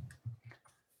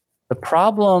 The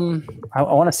problem, I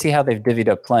want to see how they've divvied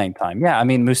up playing time. Yeah, I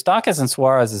mean, Moustakas and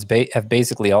Suarez have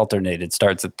basically alternated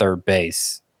starts at third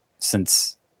base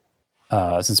since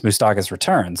Moustakas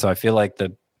returned. So I feel like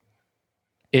the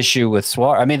issue with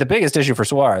Suarez, I mean, the biggest issue for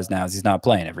Suarez now is he's not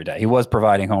playing every day. He was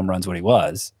providing home runs when he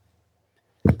was.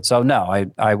 So no,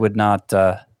 I would not.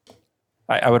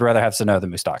 I would rather have Sano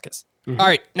than Moustakas. Mm-hmm. All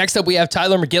right, next up we have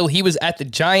Tyler McGill. He was at the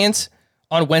Giants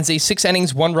on Wednesday, 6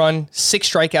 innings, 1 run, 6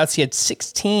 strikeouts. He had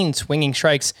 16 swinging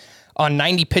strikes on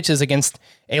 90 pitches against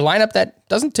a lineup that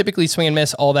doesn't typically swing and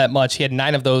miss all that much. He had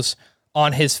 9 of those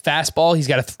on his fastball. He's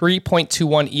got a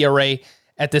 3.21 ERA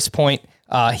at this point.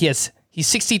 He's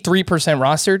 63%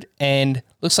 rostered, and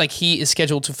looks like he is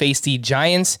scheduled to face the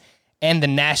Giants and the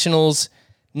Nationals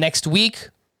next week.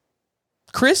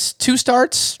 Chris, 2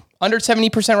 starts, under 70%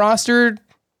 rostered.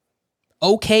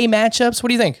 Okay matchups. What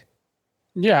do you think?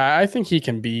 Yeah, I think he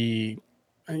can be.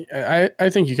 I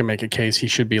think you can make a case he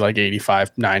should be like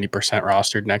 85, 90%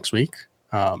 rostered next week.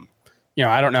 I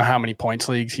don't know how many points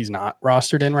leagues he's not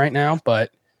rostered in right now,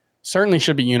 but certainly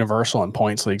should be universal in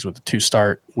points leagues with the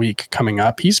 2-start week coming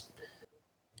up. He's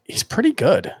pretty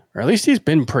good, or at least he's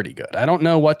been pretty good. I don't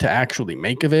know what to actually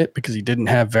make of it because he didn't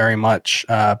have very much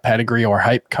pedigree or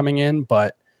hype coming in,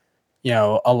 but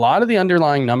a lot of the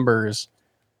underlying numbers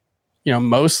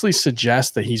mostly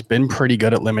suggest that he's been pretty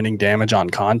good at limiting damage on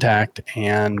contact,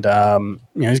 and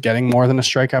he's getting more than a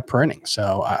strikeout per inning.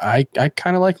 So I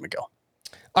kind of like McGill.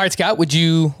 All right, Scott,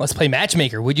 let's play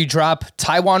matchmaker. Would you drop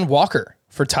Taijuan Walker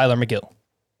for Tyler McGill?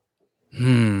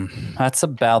 That's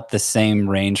about the same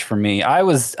range for me. I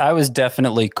was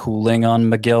definitely cooling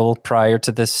on McGill prior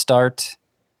to this start.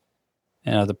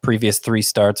 The previous 3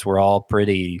 starts were all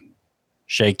pretty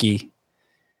shaky,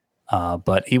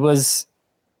 but he was.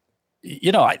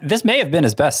 This may have been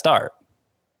his best start.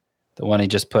 The one he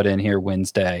just put in here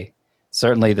Wednesday.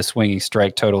 Certainly the swinging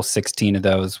strike total, 16 of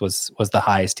those was the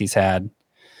highest he's had.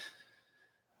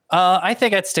 I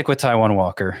think I'd stick with Taijuan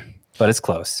Walker, but it's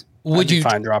close. Would you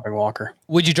find dropping Walker?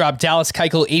 Would you drop Dallas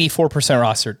Keuchel, 84%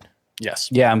 rostered? Yes.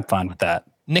 Yeah, I'm fine with that.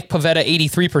 Nick Pivetta,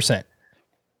 83%.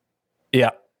 Yeah.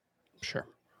 Sure.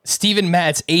 Steven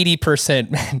Matz,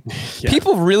 80%.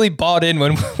 People really bought in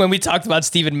when we talked about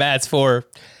Steven Matz for,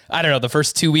 I don't know, the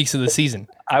first 2 weeks of the season.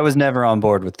 I was never on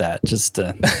board with that. Just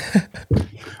to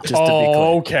be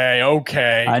clear.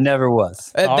 Okay. I never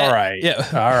was. All right. Yeah.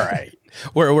 All right.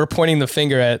 We're pointing the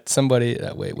finger at somebody.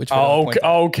 Wait, which one?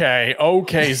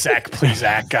 Okay, Zach, please,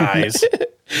 Zach, guys.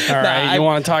 All right. You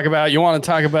want to talk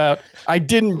about? I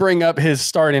didn't bring up his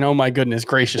start in. Oh my goodness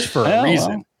gracious, for a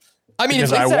reason. I mean,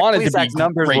 because I wanted to be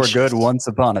numbers gracious. were good once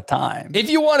upon a time. If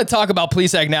you want to talk about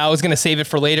Plesac now, I was going to save it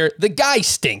for later. The guy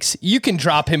stinks. You can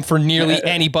drop him for nearly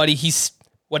anybody.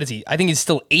 What is he? I think he's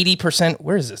still 80%.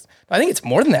 Where is this? I think it's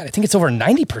more than that. I think it's over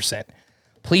 90%.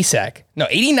 Plesac. No,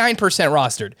 89%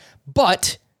 rostered.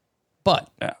 But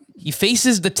he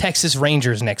faces the Texas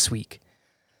Rangers next week.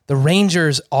 The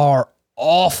Rangers are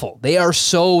awful. They are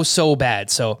so bad.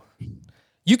 So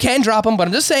you can drop them, but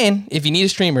I'm just saying, if you need a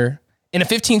streamer in a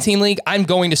 15-team league, I'm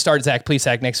going to start Zach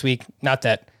Plesac next week. Not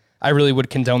that I really would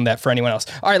condone that for anyone else.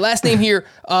 All right, last name here,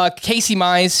 Casey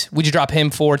Mize. Would you drop him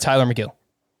for Tyler McGill?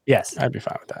 Yes. I'd be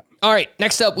fine with that. All right,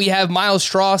 next up, we have Miles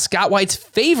Straw, Scott White's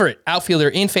favorite outfielder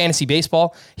in fantasy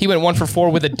baseball. He went 1 for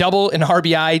 4 with a double, an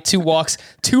RBI, 2 walks,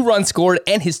 2 runs scored,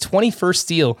 and his 21st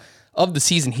steal of the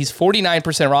season. He's 49%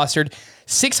 rostered,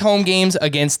 6 home games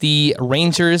against the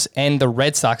Rangers and the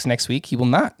Red Sox next week. He will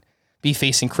not be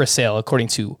facing Chris Sale, according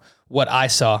to what I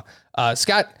saw.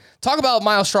 Scott, talk about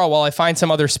Miles Straw while I find some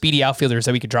other speedy outfielders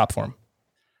that we could drop for him.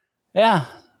 Yeah,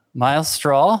 Miles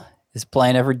Straw is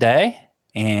playing every day,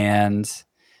 and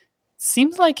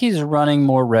seems like he's running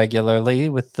more regularly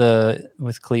with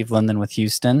Cleveland than with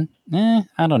Houston.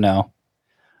 I don't know.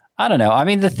 I don't know. I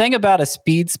mean, the thing about a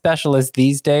speed specialist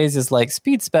these days is like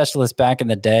speed specialists back in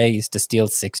the day used to steal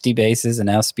 60 bases, and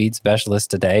now speed specialists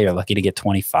today are lucky to get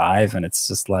 25. And it's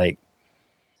just like,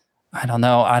 I don't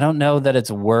know. I don't know that it's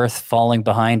worth falling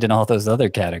behind in all those other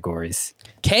categories.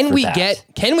 Can we get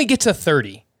to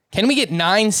 30? Can we get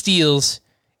 9 steals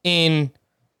in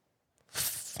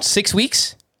 6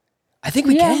 weeks? I think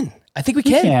we can. I think we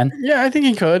can. Yeah, I think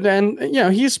he could. And,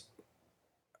 he's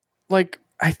like,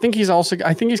 I think he's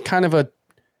kind of a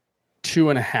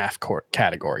 2.5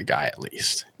 category guy, at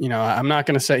least. I'm not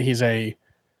going to say he's a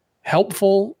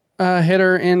helpful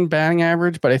hitter in batting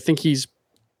average, but I think he's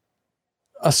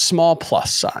a small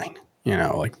plus sign,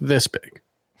 like this big.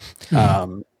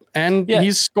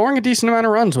 He's scoring a decent amount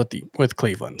of runs with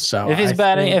Cleveland. So if he's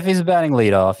batting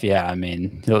leadoff, I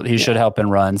mean, he should help in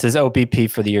runs. His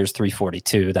OBP for the year is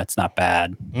 342. That's not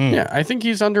bad. Yeah, I think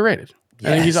he's underrated. Yes.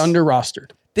 I think he's under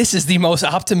rostered. This is the most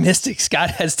optimistic Scott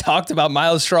has talked about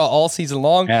Myles Straw all season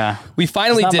long. Yeah, we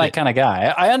finally did my it. Kind of guy.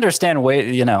 I understand.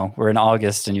 We're in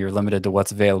August and you're limited to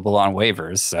what's available on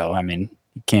waivers. So I mean,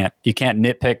 you can't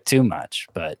nitpick too much,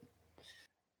 but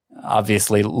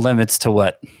obviously limits to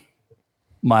what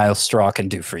Myles Straw can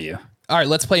do for you. All right,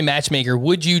 let's play matchmaker.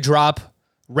 Would you drop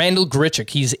Randall Grichuk?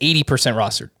 He's 80%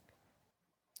 rostered.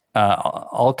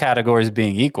 All categories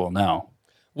being equal, no.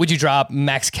 Would you drop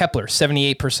Max Kepler,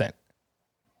 78%?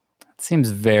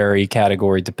 Seems very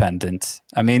category dependent.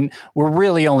 I mean, we're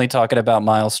really only talking about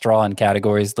Myles Straw in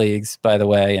categories leagues, by the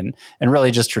way, and really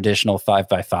just traditional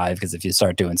 5x5, because if you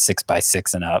start doing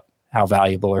 6x6 and up, how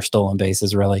valuable are stolen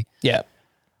bases really? Yeah.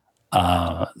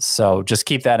 So just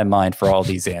keep that in mind for all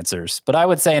these answers. But I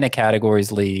would say in a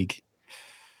categories league,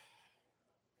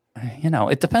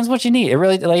 it depends what you need. It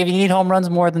really, like, if you need home runs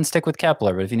more, then stick with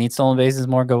Kepler. But if you need stolen bases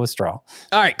more, go with Straw.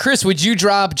 All right, Chris, would you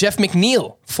drop Jeff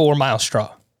McNeil for Myles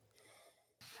Straw?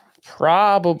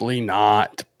 Probably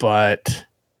not, but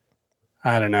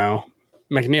I don't know.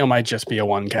 McNeil might just be a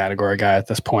one category guy at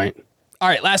this point. All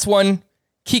right, last one.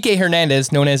 Kike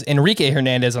Hernandez, known as Enrique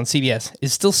Hernandez on CBS,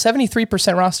 is still 73%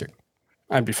 rostered.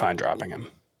 I'd be fine dropping him.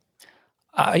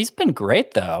 He's been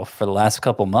great, though, for the last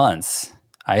couple months.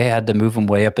 I had to move him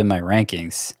way up in my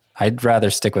rankings. I'd rather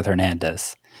stick with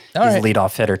Hernandez. He's a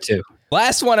leadoff hitter, too.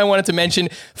 Last one I wanted to mention,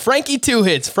 Frankie 2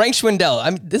 hits, Frank Schwindel. I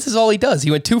mean, this is all he does. He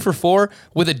went 2 for 4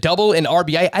 with a double in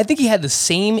RBI. I think he had the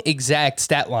same exact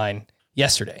stat line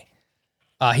yesterday.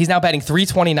 He's now batting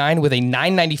 .329 with a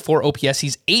 .994 OPS.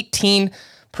 He's 18%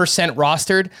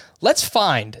 rostered. Let's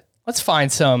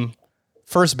find some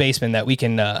first baseman that we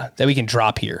can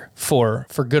drop here for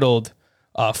good old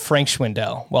Frank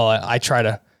Schwindel while I try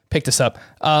to pick this up.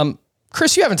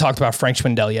 Chris, you haven't talked about Frank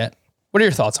Schwindel yet. What are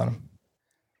your thoughts on him?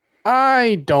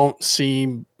 I don't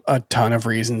see a ton of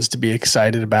reasons to be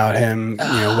excited about him,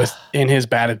 in his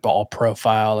batted ball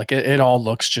profile. Like it all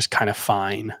looks just kind of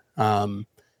fine.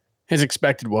 His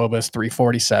expected WOBA is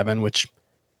 347, which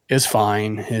is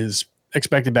fine. His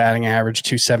expected batting average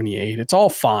 278. It's all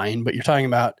fine, but you're talking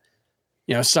about,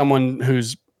 someone who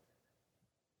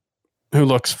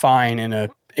looks fine in a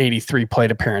 83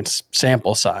 plate appearance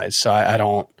sample size.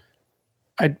 So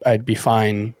I'd be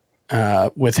fine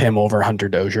with him over Hunter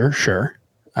Dozier, sure.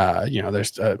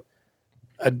 There's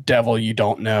a devil you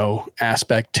don't know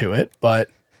aspect to it, but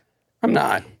I'm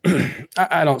not.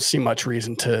 I don't see much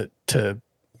reason to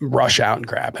rush out and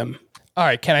grab him. All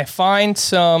right, can I find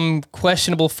some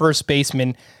questionable first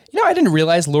baseman? I didn't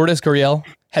realize Lourdes Gurriel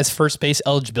has first base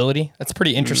eligibility. That's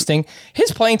pretty interesting.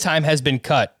 His playing time has been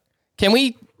cut. Can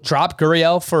we drop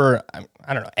Gurriel for,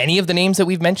 I don't know, any of the names that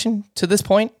we've mentioned to this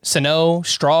point? Sano,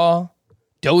 Straw,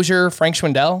 Dozier, Frank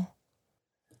Schwindel?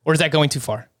 Or is that going too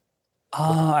far?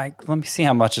 Let me see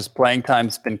how much his playing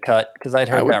time's been cut, because I'd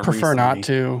heard I would that prefer recently. not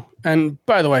to. And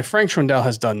by the way, Frank Schwindel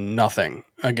has done nothing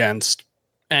against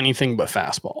anything but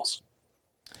fastballs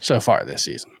so far this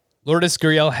season. Lourdes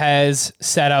Gurriel has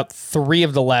sat out 3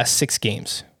 of the last 6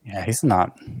 games. Yeah, he's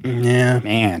not. Yeah.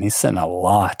 Man, he's sitting a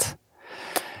lot.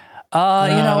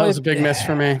 That was a big miss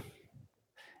for me.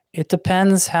 It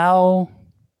depends how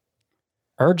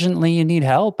urgently you need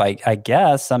help, I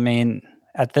guess. I mean,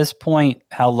 at this point,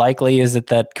 how likely is it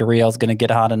that Gurriel's going to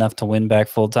get hot enough to win back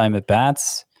full-time at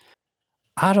bats?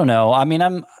 I don't know. I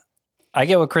mean, I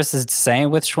get what Chris is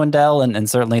saying with Schwindel, and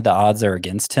certainly the odds are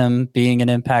against him being an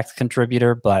impact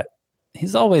contributor, but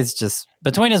he's always just,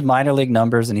 between his minor league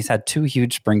numbers, and he's had 2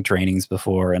 huge spring trainings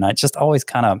before, and I just always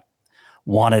kind of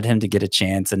wanted him to get a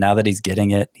chance, and now that he's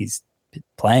getting it, he's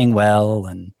playing well.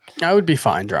 And I would be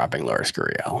fine dropping Lourdes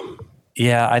Gurriel.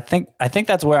 Yeah, I think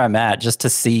that's where I'm at, just to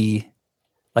see,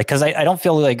 like, because I don't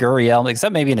feel like Gurriel,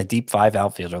 except maybe in a deep 5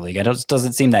 outfielder league, it just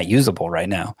doesn't seem that usable right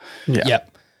now. Yeah.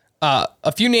 Yep.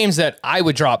 A few names that I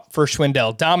would drop for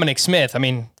Schwindel. Dominic Smith. I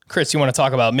mean, Chris, you want to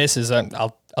talk about misses?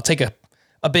 I'll take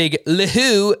a big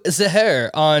Lehu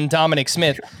Zahir on Dominic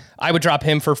Smith. I would drop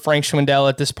him for Frank Schwindel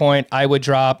at this point. I would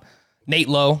drop Nate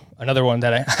Lowe, another one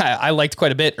that I liked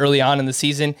quite a bit early on in the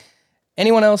season.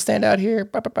 Anyone else stand out here?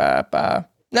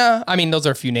 No, I mean, those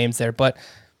are a few names there, but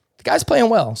the guy's playing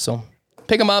well, so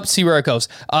pick him up, see where it goes.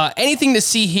 Anything to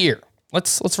see here?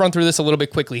 Let's run through this a little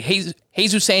bit quickly.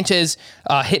 Jesus Sanchez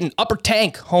hit an upper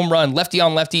tank home run, lefty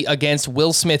on lefty against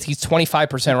Will Smith. He's 25%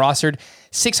 rostered.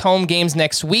 6 home games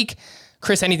next week.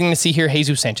 Chris, anything to see here?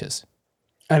 Jesus Sanchez.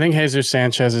 I think Jesus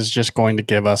Sanchez is just going to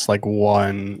give us like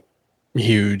one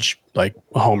huge like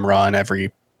home run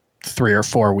every 3 or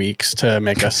 4 weeks to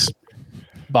make us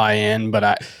buy in.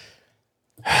 But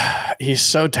he's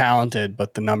so talented,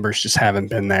 but the numbers just haven't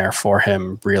been there for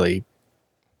him really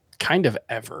kind of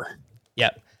ever.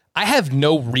 Yeah. I have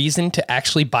no reason to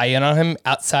actually buy in on him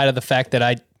outside of the fact that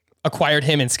I acquired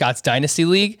him in Scott's Dynasty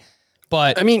League.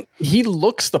 But I mean, he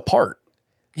looks the part.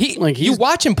 You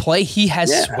watch him play, he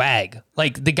has swag.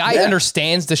 Like the guy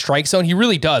understands the strike zone. He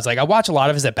really does. Like I watch a lot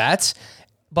of his at bats,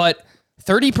 but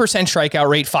 30% strikeout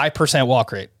rate, 5%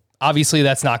 walk rate. Obviously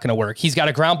that's not going to work. He's got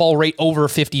a ground ball rate over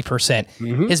 50%.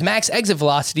 Mm-hmm. His max exit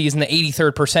velocity is in the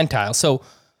 83rd percentile. So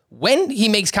when he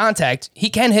makes contact, he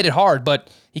can hit it hard, but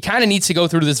he kind of needs to go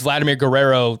through this Vladimir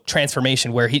Guerrero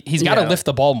transformation where he's got to lift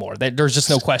the ball more. There's just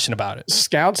no question about it.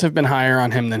 Scouts have been higher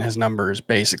on him than his numbers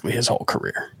basically his whole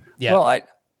career. Yeah. Well,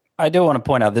 I do want to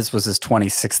point out this was his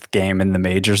 26th game in the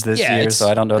majors this year, so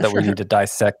I don't know that we need to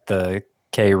dissect the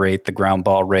K rate, the ground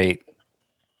ball rate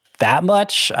that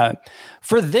much.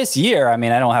 For this year, I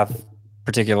mean, I don't have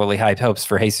particularly high hopes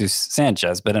for Jesus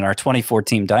Sanchez, but in our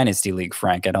 2014 Dynasty League,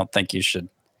 Frank, I don't think you should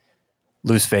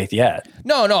lose faith yet.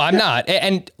 No, I'm not.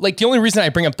 And like the only reason I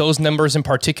bring up those numbers in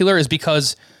particular is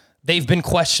because they've been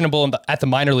questionable at the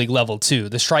minor league level too.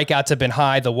 The strikeouts have been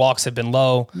high, the walks have been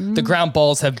low, the ground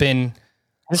balls have been.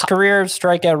 His career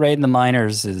strikeout rate in the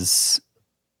minors is,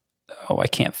 I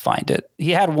can't find it.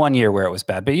 He had 1 year where it was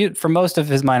bad, but for most of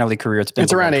his minor league career, it's been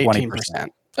around 18%.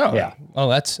 Oh, yeah. Oh,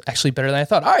 that's actually better than I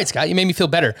thought. All right, Scott, you made me feel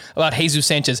better about Jesus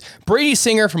Sanchez. Brady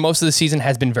Singer for most of the season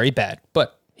has been very bad,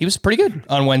 but he was pretty good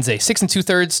on Wednesday. 6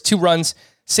 2/3, 2 runs,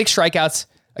 6 strikeouts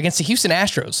against the Houston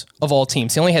Astros of all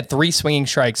teams. He only had 3 swinging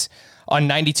strikes on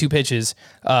 92 pitches.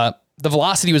 The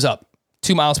velocity was up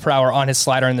 2 miles per hour on his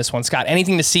slider in this one. Scott,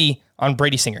 anything to see on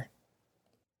Brady Singer?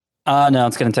 No,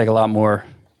 it's going to take a lot more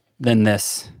than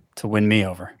this to win me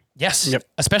over. Yes,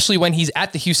 especially when he's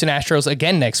at the Houston Astros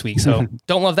again next week. So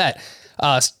don't love that.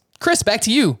 Chris, back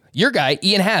to you. Your guy,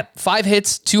 Ian Happ, 5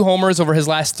 hits, 2 homers over his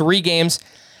last 3 games.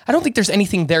 I don't think there's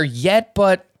anything there yet,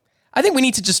 but I think we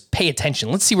need to just pay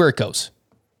attention. Let's see where it goes.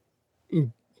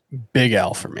 Big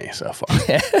L for me so far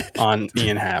on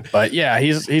Ian Happ. But yeah,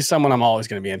 he's someone I'm always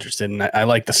going to be interested in. I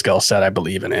like the skill set. I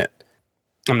believe in it.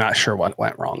 I'm not sure what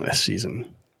went wrong this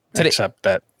season, except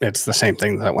that it's the same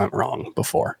thing that went wrong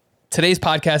before. Today's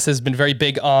podcast has been very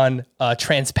big on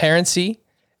transparency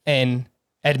and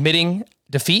admitting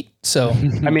defeat. So,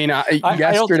 I mean,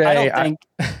 yesterday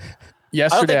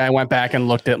I went back and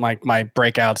looked at like my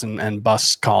breakouts and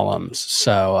bust columns.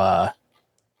 So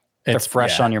it's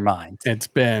fresh on your mind.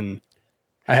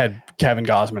 I had Kevin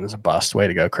Gausman as a bust. Way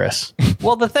to go, Chris.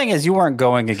 Well, the thing is, you weren't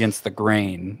going against the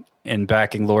grain in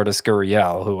backing Lourdes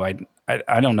Gurriel, who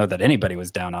I don't know that anybody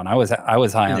was down on. I was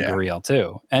high on Gurriel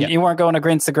too. And you weren't going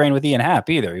against the grain with Ian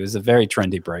Happ either. He was a very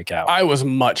trendy breakout. I was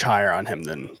much higher on him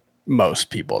than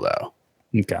most people though.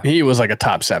 Okay. He was like a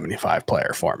top 75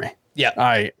 player for me.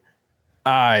 Yeah.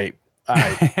 I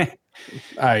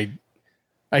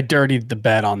dirtied the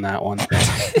bet on that one.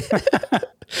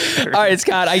 All right,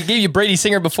 Scott, I gave you Brady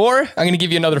Singer before. I'm going to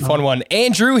give you another fun one.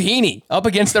 Andrew Heaney up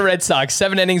against the Red Sox.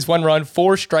 7 innings, 1 run,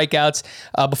 4 strikeouts.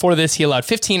 Before this, he allowed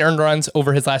 15 earned runs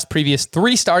over his previous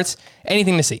 3 starts.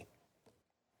 Anything to see?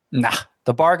 Nah.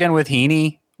 The bargain with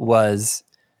Heaney was,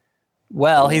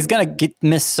 he's going to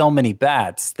miss so many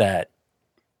bats that,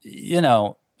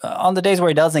 on the days where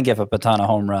he doesn't give up a ton of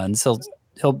home runs,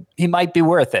 he might be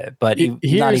worth it, but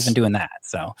he's not even doing that.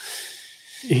 So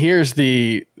here's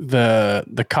the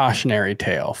cautionary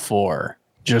tale for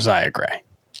Josiah Gray.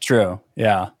 True.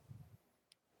 Yeah.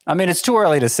 I mean, it's too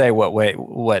early to say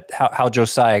how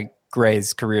Josiah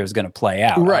Gray's career is going to play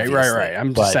out. Right.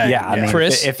 I'm just saying. Yeah. I mean,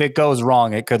 Chris, if it goes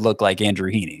wrong, it could look like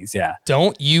Andrew Heaney's. Yeah.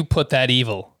 Don't you put that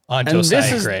evil on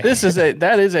Josiah Gray.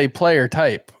 That is a player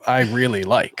type I really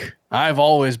like. I've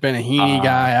always been a Heaney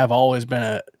guy. I've always been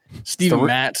a Steven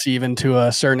Matz, even to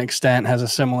a certain extent, has a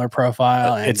similar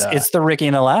profile. And, it's the Ricky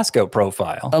Nolasco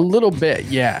profile. A little bit,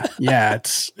 yeah.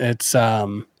 It's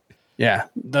Yeah,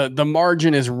 the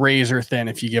margin is razor thin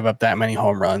if you give up that many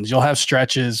home runs. You'll have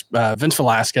stretches. Vince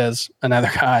Velasquez,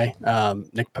 another guy,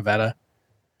 Nick Pivetta.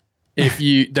 If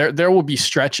you there will be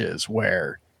stretches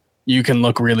where you can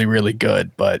look really, really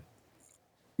good, but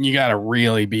you got to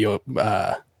really be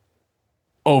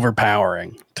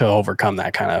overpowering to overcome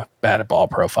that kind of batted ball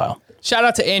profile. Shout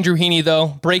out to Andrew Heaney, though.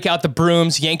 Break out the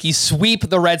brooms. Yankees sweep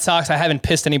the Red Sox. I haven't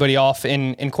pissed anybody off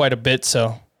in quite a bit,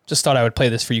 so just thought I would play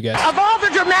this for you guys. Of all the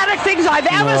dramatic things I've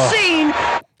ever seen.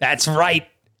 That's right,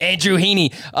 Andrew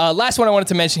Heaney. Last one I wanted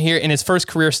to mention here, in his first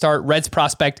career start, Reds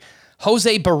prospect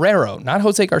Jose Barrero, not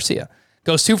Jose Garcia,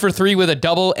 goes 2 for 3 with a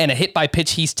double and a hit by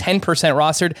pitch. He's 10%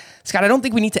 rostered. Scott, I don't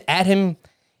think we need to add him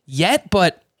yet,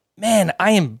 but man,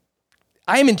 I am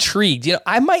intrigued. You know,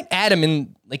 I might add him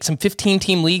in like some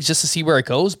 15-team leagues just to see where it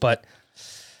goes, but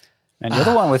and you're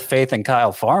the one with faith in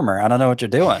Kyle Farmer. I don't know what you're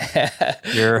doing.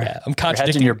 You're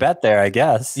hedging your bet there, I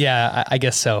guess. Yeah, I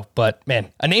guess so. But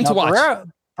man, a name to watch.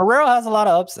 Barrero has a lot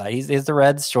of upside. He's the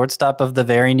Reds shortstop of the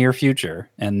very near future,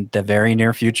 and the very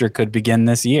near future could begin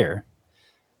this year.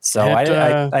 So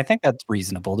I think that's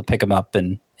reasonable to pick him up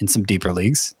in some deeper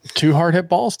leagues. 2 hard hit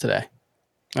balls today.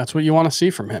 That's what you want to see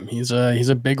from him. He's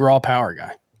a big raw power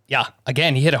guy. Yeah,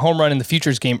 again, he hit a home run in the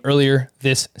Futures game earlier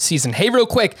this season. Hey, real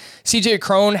quick, CJ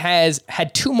Cron has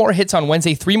had 2 more hits on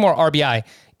Wednesday, 3 more RBI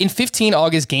in 15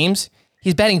 August games.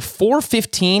 He's batting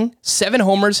 .415, 7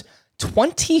 homers,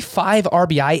 25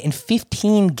 RBI in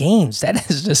 15 games. That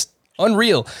is just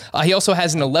unreal. He also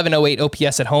has an 1108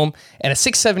 OPS at home and a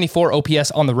 674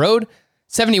 OPS on the road,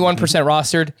 71%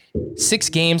 rostered, 6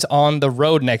 games on the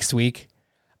road next week.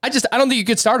 I don't think you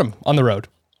could start him on the road.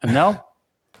 No.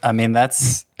 I mean,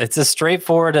 it's as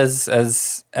straightforward as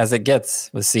it gets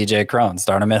with CJ Cron.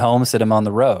 Start him at home, sit him on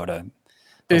the road.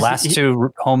 The last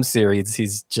 2 home series,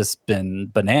 he's just been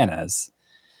bananas.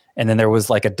 And then there was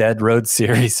like a dead road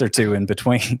series or 2 in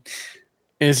between.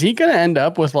 Is he going to end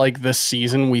up with like the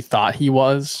season we thought he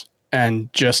was,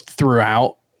 and just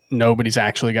throughout, nobody's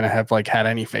actually going to have like had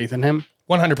any faith in him?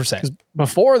 100%.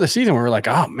 Before the season, we were like,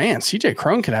 oh man, CJ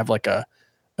Cron could have like a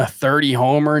 30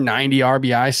 homer, 90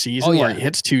 RBI season where he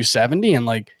hits 270, and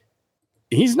like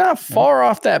he's not far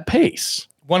off that pace.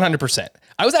 100%.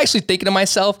 I was actually thinking to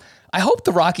myself, I hope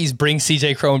the Rockies bring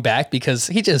CJ Cron back because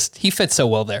he fits so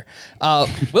well there.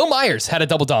 Will Myers had a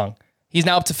double dong. He's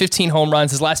now up to 15 home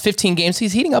runs. His last 15 games,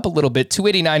 he's heating up a little bit.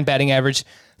 289 batting average,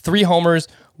 3 homers,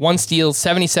 1 steal,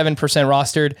 77%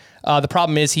 rostered. The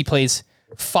problem is he plays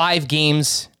 5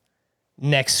 games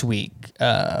next week.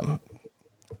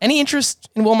 Any interest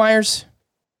in Will Myers?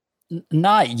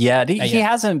 Not yet. He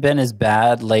hasn't been as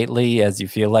bad lately as you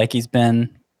feel like he's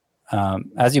been,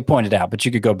 as you pointed out, but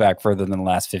you could go back further than the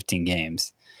last 15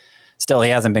 games. Still, he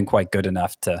hasn't been quite good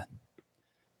enough to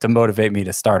motivate me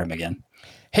to start him again.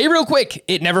 Hey, real quick,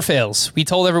 it never fails. We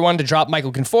told everyone to drop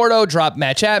Michael Conforto, drop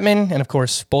Matt Chapman, and of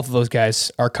course, both of those guys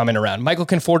are coming around. Michael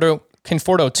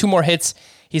Conforto, 2 more hits.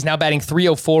 He's now batting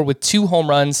 .304 with 2 home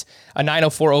runs, a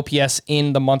 .904 OPS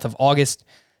in the month of August.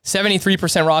 73%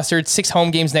 rostered, 6 home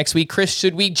games next week. Chris,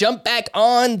 should we jump back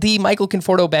on the Michael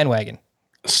Conforto bandwagon?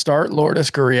 Start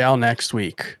Lourdes Gurriel next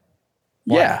week.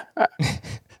 Why? Yeah.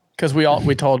 Because we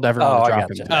told everyone to drop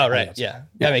him. Oh, right. Yeah.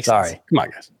 That makes sense. Sorry. Come on,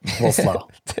 guys. A little slow.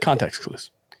 Context clues.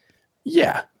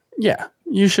 Yeah.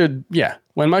 You should. Yeah.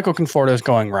 When Michael Conforto is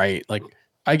going right, like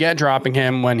I get dropping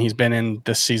him when he's been in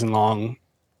this season-long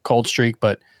cold streak,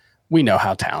 but we know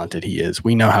how talented he is.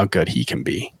 We know how good he can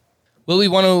be. Will we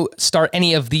want to start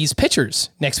any of these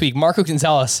pitchers next week? Marco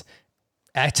Gonzalez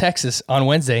at Texas on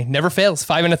Wednesday. Never fails.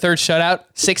 5 1/3 shutout,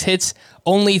 6 hits,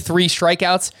 only 3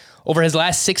 strikeouts. Over his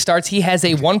last 6 starts, he has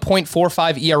a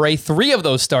 1.45 ERA. 3 of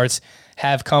those starts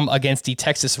have come against the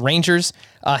Texas Rangers.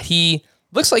 He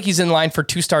looks like he's in line for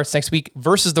 2 starts next week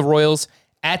versus the Royals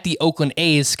at the Oakland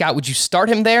A's. Scott, would you start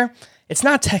him there? It's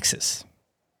not Texas.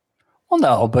 Well,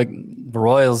 no, but the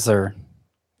Royals are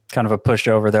kind of a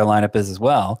pushover. Their lineup is as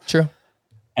well. True.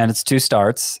 And it's 2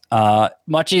 starts.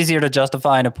 Much easier to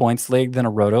justify in a points league than a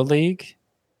roto league.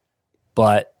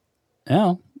 But,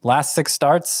 last 6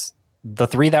 starts, the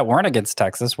 3 that weren't against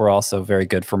Texas were also very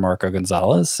good for Marco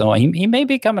Gonzalez. So he may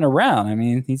be coming around. I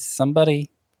mean, he's somebody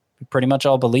we pretty much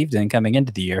all believed in coming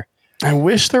into the year. I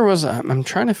wish there was I'm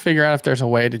trying to figure out if there's a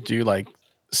way to do like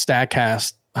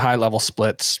StatCast high-level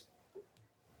splits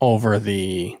over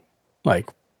the like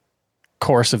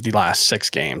course of the last 6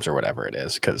 games or whatever it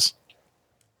is, because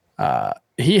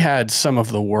he had some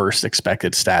of the worst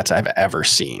expected stats I've ever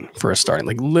seen for a starting.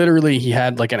 Like literally, he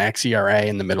had like an xERA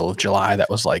in the middle of July that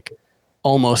was like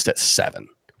almost at 7,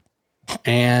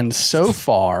 and so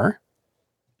far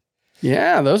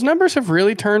Yeah, those numbers have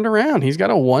really turned around. He's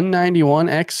got a 191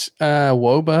 x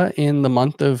WOBA in the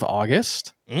month of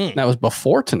August. That was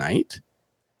before tonight.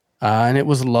 And it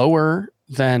was lower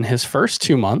than his first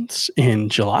 2 months in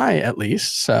July, at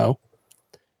least. So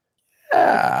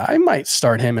I might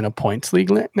start him in a points league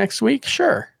next week.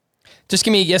 Sure. Just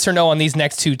give me a yes or no on these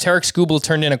next two. Tarek Skubal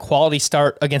turned in a quality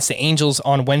start against the Angels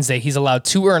on Wednesday. He's allowed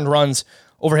 2 earned runs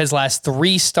over his last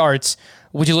 3 starts.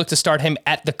 Would you look to start him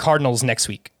at the Cardinals next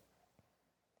week?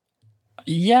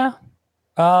 Yeah.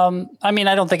 I mean,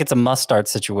 I don't think it's a must-start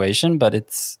situation, but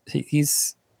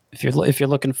he's if you're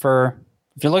looking to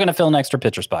fill an extra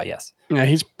pitcher spot, yes. Yeah,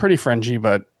 he's pretty fringy,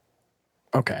 but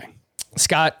okay.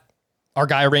 Scott, our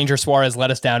guy Ranger Suarez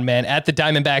let us down, man. At the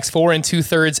Diamondbacks, 4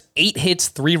 2/3, 8 hits,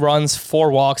 3 runs,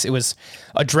 4 walks. It was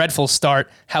a dreadful start.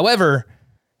 However,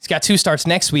 he's got 2 starts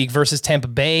next week versus Tampa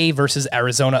Bay, versus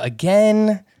Arizona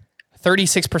again.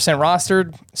 36%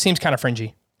 rostered. Seems kind of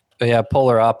fringy. But yeah,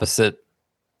 polar opposite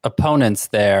opponents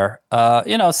there.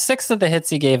 6 of the hits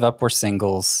he gave up were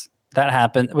singles. That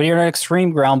happened. When you're an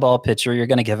extreme ground ball pitcher, you're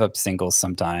going to give up singles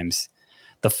sometimes.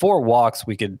 The 4 walks,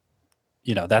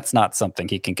 that's not something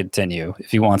he can continue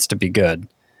if he wants to be good.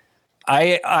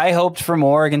 I hoped for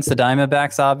more against the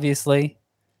Diamondbacks, obviously,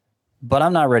 but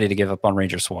I'm not ready to give up on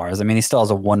Ranger Suarez. I mean, he still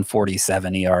has a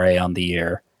 1.47 ERA on the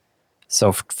year.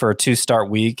 So for a 2-start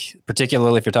week,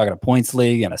 particularly if you're talking a points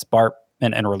league and a spark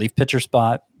and a relief pitcher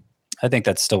spot, I think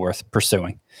that's still worth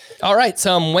pursuing. All right,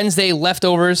 some Wednesday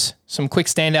leftovers, some quick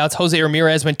standouts. Jose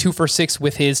Ramirez went 2 for 6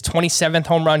 with his 27th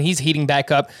home run. He's heating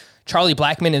back up. Charlie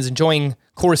Blackmon is enjoying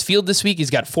Coors Field this week. He's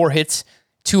got 4 hits,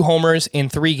 2 homers in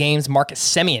 3 games. Marcus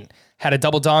Semien had a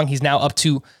double dong. He's now up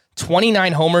to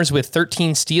 29 homers with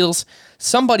 13 steals.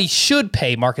 Somebody should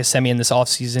pay Marcus Semien this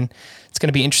offseason. It's going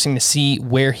to be interesting to see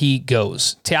where he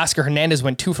goes. Teoscar Hernandez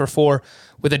went 2 for 4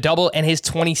 with a double and his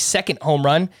 22nd home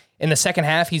run. In the second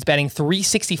half, he's batting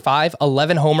 .365,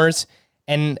 11 homers,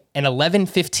 and an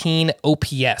 11.15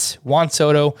 OPS. Juan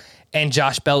Soto and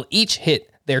Josh Bell each hit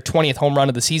their 20th home run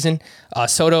of the season.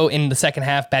 Soto in the second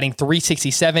half batting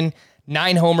 .367,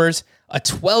 9 homers, a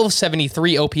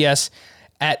 12.73 OPS.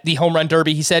 At the home run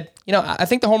derby, he said, I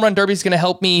think the home run derby is going to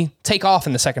help me take off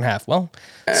in the second half. Well,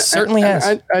 certainly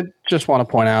has. I just want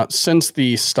to point out, since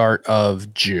the start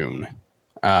of June,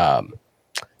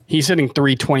 he's hitting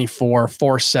 .324,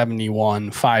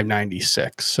 471,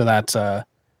 596. So that's a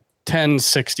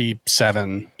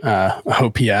 1067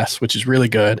 OPS, which is really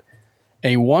good.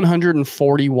 A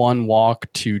 141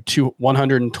 walk to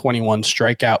 121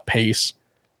 strikeout pace,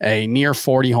 a near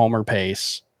 40 homer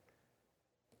pace,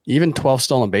 even 12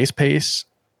 stolen base pace.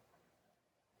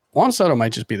 Juan Soto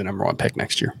might just be the number 1 pick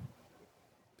next year.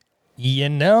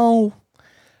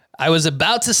 I was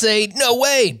about to say no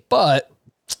way, but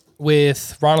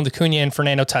with Ronald Acuna and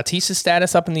Fernando Tatis'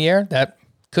 status up in the air, that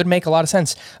could make a lot of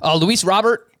sense. Luis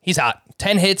Robert, he's hot.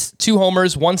 10 hits, 2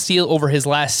 homers, 1 steal over his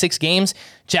last 6 games.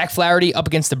 Jack Flaherty up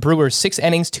against the Brewers, 6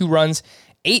 innings, 2 runs,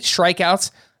 8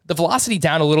 strikeouts. The velocity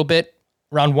down a little bit,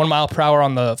 around 1 mile per hour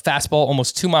on the fastball,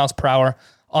 almost 2 miles per hour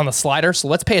on the slider. So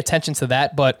let's pay attention to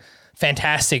that. But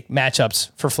fantastic matchups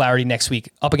for Flaherty next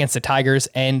week up against the Tigers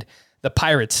and the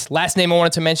Pirates. Last name I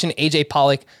wanted to mention, AJ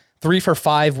Pollock, 3 for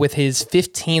 5 with his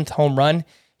 15th home run.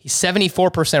 He's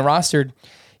 74% rostered.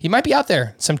 He might be out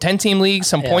there. Some 10-team leagues,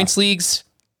 some points leagues.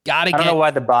 I don't know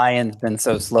why the buy-in's been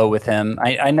so slow with him.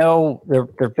 I know there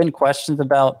have been questions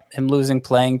about him losing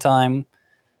playing time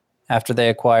after they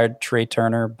acquired Trey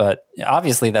Turner, but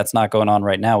obviously that's not going on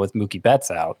right now with Mookie Betts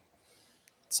out.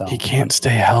 So he can't stay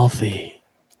healthy.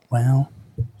 Well,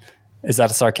 is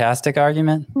that a sarcastic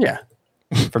argument? Yeah.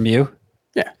 From you?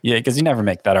 Yeah. Yeah, because you never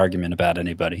make that argument about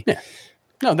anybody. Yeah.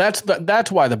 No,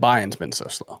 that's why the buy-in's been so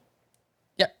slow.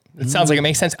 Yeah, it sounds like it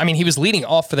makes sense. I mean, he was leading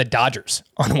off for the Dodgers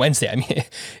on Wednesday. I mean,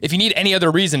 if you need any other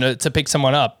reason to pick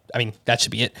someone up, I mean, that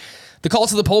should be it. The call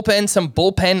to the bullpen, some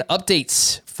bullpen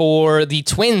updates for the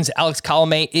Twins. Alex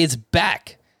Colomé is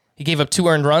back. He gave up 2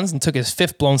 earned runs and took his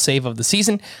 5th blown save of the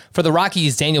season. For the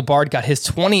Rockies, Daniel Bard got his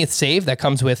 20th save. That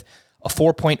comes with a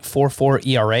 4.44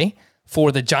 ERA.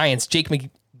 For the Giants, Jake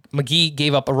McGee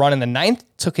gave up a run in the 9th,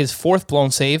 took his 4th blown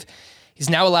save. He's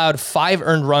now allowed 5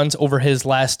 earned runs over his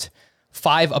last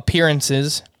 5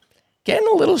 appearances. Getting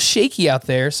a little shaky out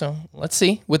there, so let's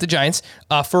see with the Giants.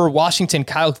 For Washington,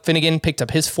 Kyle Finnegan picked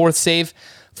up his 4th save.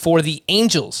 For the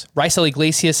Angels, Raisel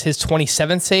Iglesias, his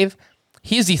 27th save.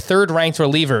 He is the 3rd ranked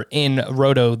reliever in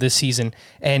Roto this season.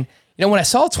 And, when I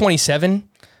saw 27,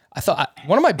 I thought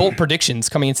one of my bold predictions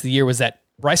coming into the year was that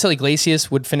Raisel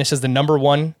Iglesias would finish as the number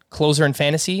 1 closer in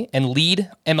fantasy and lead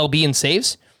MLB in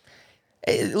saves.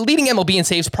 Leading MLB in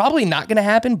saves probably not going to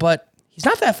happen, but he's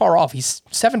not that far off. He's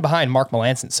 7 behind Mark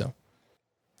Melancon, so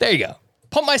There you go.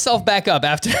 Pump myself back up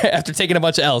after taking a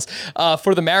bunch of L's.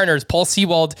 For the Mariners, Paul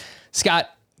Sewald, Scott,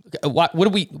 why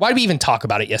did we even talk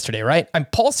about it yesterday, right? I'm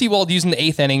Paul Sewald using the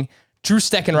 8th inning. Drew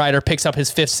Steckenrider picks up his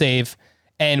 5th save,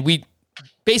 and we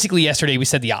basically yesterday we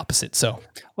said the opposite. So,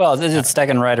 well,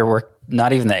 Steckenrider worked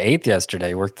not even the 8th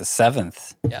yesterday, worked the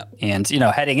 7th. Yeah. And,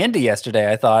 heading into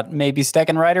yesterday, I thought maybe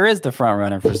Steckenrider is the front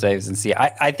runner for saves and see.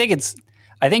 I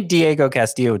think Diego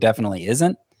Castillo definitely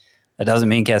isn't. That doesn't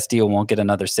mean Castillo won't get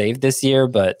another save this year,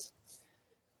 but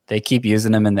they keep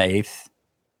using him in the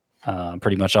 8th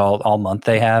pretty much all month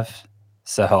they have.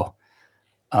 So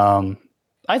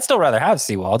I'd still rather have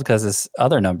Sewald because his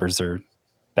other numbers are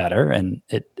better, and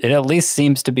it at least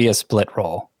seems to be a split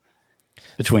role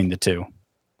between the two.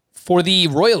 For the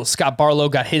Royals, Scott Barlow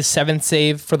got his 7th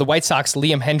save. For the White Sox,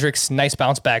 Liam Hendricks, nice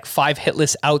bounce back, 5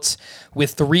 hitless outs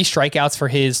with 3 strikeouts for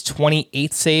his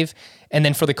 28th save. And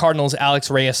then for the Cardinals, Alex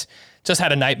Reyes just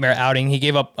had a nightmare outing. He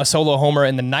gave up a solo homer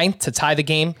in the 9th to tie the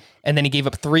game, and then he gave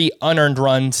up 3 unearned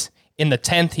runs in the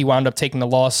 10th. He wound up taking the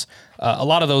loss. A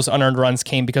lot of those unearned runs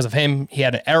came because of him. He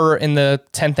had an error in the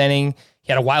 10th inning.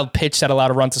 He had a wild pitch that allowed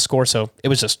a run to score, so it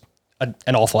was just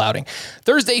an awful outing.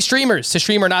 Thursday streamers, to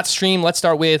stream or not to stream. Let's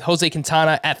start with Jose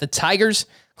Quintana at the Tigers,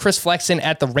 Chris Flexen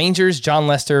at the Rangers, John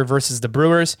Lester versus the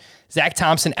Brewers, Zach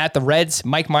Thompson at the Reds,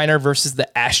 Mike Minor versus the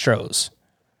Astros.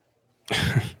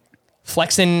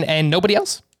 Flexen and nobody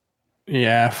else?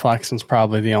 Yeah, Flexen's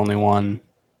probably the only one.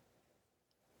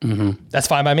 Mm-hmm. That's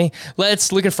fine by me.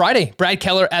 Let's look at Friday. Brad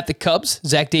Keller at the Cubs,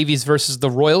 Zach Davies versus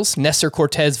the Royals, Nestor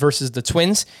Cortez versus the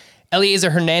Twins, Eliezer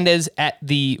Hernandez at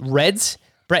the Reds,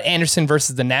 Brett Anderson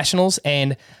versus the Nationals,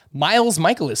 and Miles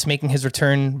Michaelis making his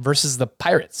return versus the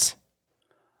Pirates.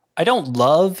 I don't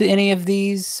love any of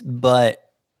these, but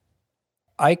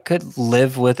I could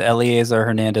live with Eliezer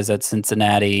Hernandez at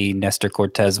Cincinnati, Nestor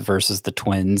Cortez versus the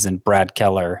Twins, and Brad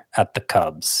Keller at the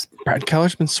Cubs. Brad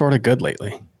Keller's been sort of good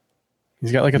lately.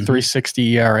 He's got like a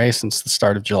 3.60 ERA since the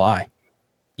start of July.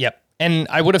 Yep. And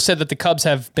I would have said that the Cubs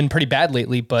have been pretty bad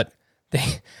lately, but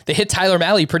they hit Tyler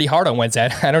Mahle pretty hard on Wednesday.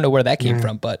 I don't know where that came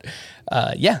from, but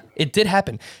yeah, it did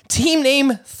happen. Team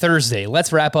name Thursday.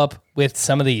 Let's wrap up with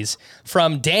some of these.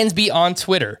 From Dansby on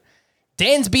Twitter.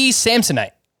 Dansby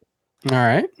Samsonite. All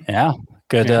right. Yeah.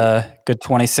 Good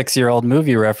 26-year-old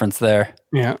movie reference there.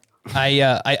 Yeah.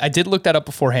 I did look that up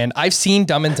beforehand. I've seen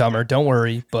Dumb and Dumber, don't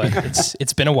worry, but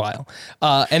it's been a while.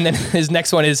 And then his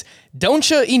next one is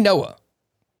Doncha Inoa.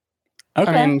 Okay.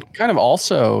 I mean, kind of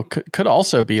also could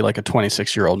also be like a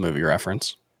 26-year-old movie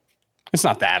reference. It's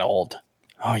not that old.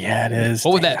 Oh yeah, it is.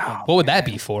 What would that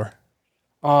be for?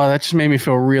 Oh, that just made me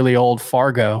feel really old.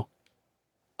 Fargo.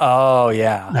 Oh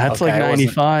yeah. That's like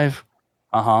 95.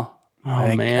 Uh-huh. Oh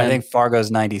I man. think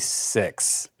Fargo's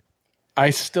 96. I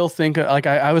still think like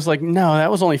I was like, no,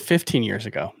 that was only 15 years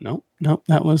ago. Nope,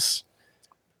 that was.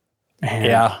 Man,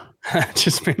 Yeah. That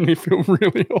just made me feel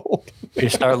really old. You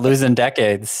start losing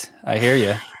decades. I hear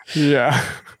you. Yeah.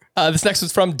 This next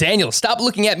one's from Daniel. Stop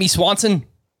looking at me, Swanson.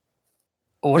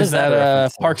 What is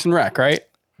that? Parks and Rec, right?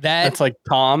 That's like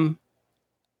Tom.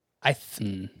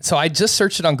 So I just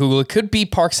searched it on Google. It could be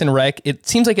Parks and Rec. It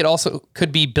seems like it also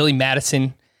could be Billy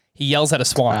Madison. He yells at a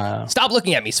swan. Stop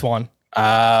looking at me, Swan.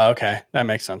 Okay. That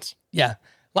makes sense. Yeah.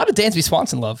 A lot of Dansby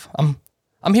Swanson love.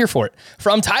 I'm here for it.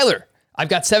 From Tyler. I've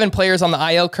got 7 players on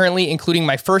the IL currently, including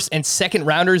my first and second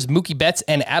rounders, Mookie Betts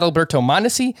and Adalberto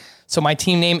Mondesi. So my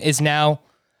team name is now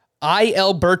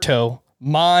Ilberto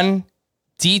Mon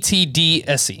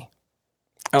DTDSE.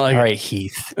 I like All it. right,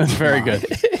 Heath. That's very good.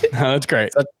 No, that's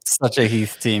great. Such a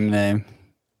Heath team name.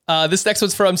 This next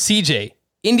one's from CJ.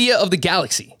 India of the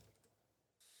Galaxy.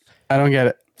 I don't get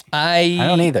it. I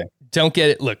don't either. Don't get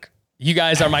it. Look, you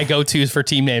guys are my go-tos for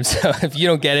team names. So if you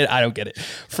don't get it, I don't get it.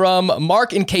 From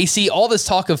Mark and KC, all this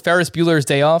talk of Ferris Bueller's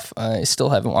Day Off, I still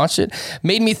haven't watched it,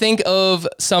 made me think of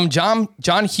some John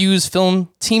Hughes film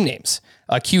team names.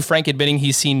 Q Frank admitting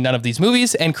he's seen none of these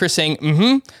movies, and Chris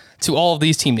saying, to all of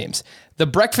these team names. The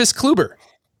Breakfast Kluber.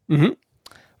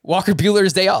 Walker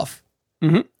Bueller's Day Off.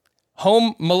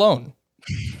 Home Malone.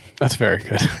 That's very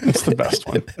good. That's the best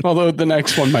one. Although the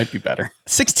next one might be better.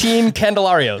 16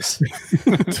 Candelarios.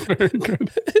 That's very good.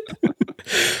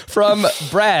 From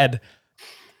Brad.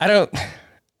 I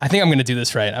think I'm going to do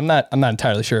this right. I'm not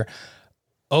entirely sure.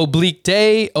 Oblique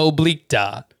day, oblique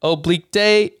da. Oblique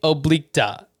day, oblique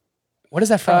da. What is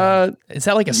that from? Is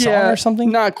that like a song or something?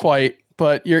 Not quite,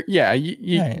 but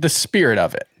the spirit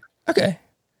of it. Okay.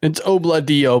 It's obla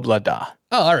di obla da.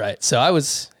 Oh, all right. So I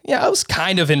was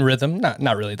kind of in rhythm.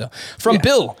 Not really though. From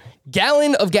Bill,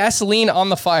 gallon of gasoline on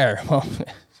the fire. Well,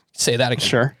 say that again.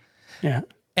 Sure. Yeah.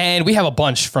 And we have a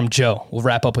bunch from Joe. We'll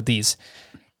wrap up with these.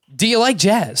 Do you like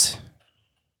jazz?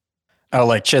 Oh,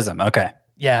 like Chisholm. Okay.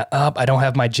 Yeah, I don't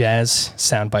have my Jazz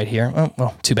soundbite here. Oh,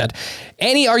 well, too bad.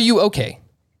 Annie, are you okay?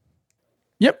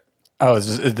 Yep. Oh,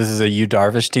 this is a Yu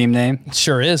Darvish team name?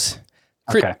 Sure is.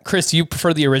 Okay. Chris, do you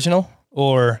prefer the original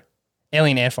or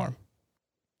Alien Ant Farm?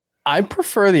 I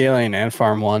prefer the Alien Ant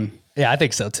Farm one. Yeah, I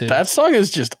think so too. That song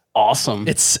is just awesome.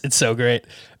 It's so great.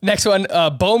 Next one,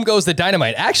 Boom Goes the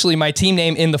Dynamite. Actually, my team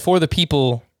name in the For the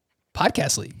People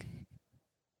podcast league.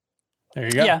 There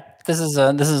you go. Yeah. This is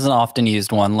an often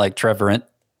used one, like Trevor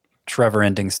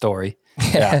ending story.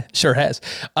 Yeah, sure has.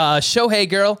 Shohei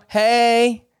girl,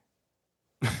 hey.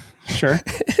 Sure.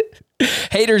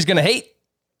 Haters gonna hate.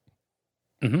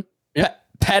 Mm-hmm. Yeah.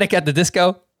 Paddock at the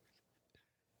Disco. I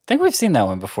think we've seen that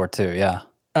one before too. Yeah.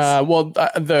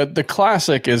 The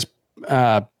classic is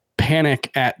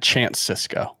Panic at Chance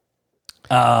Cisco.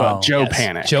 Joe yes.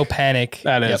 Panic. Joe Panic.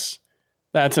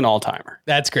 That's an all-timer.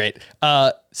 That's great.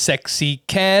 Sexy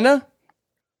Canna.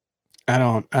 I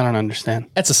don't understand.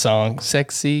 That's a song.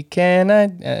 Sexy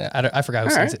Canna. I forgot who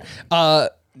sings it.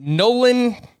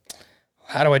 Nolan.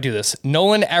 How do I do this?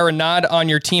 Nolan Arenado on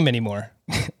your team anymore.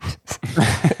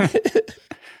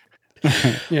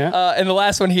 Yeah. And the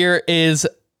last one here is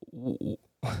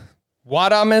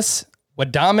Wadamus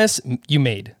you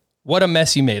made. What a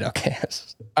mess you made. Okay.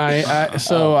 I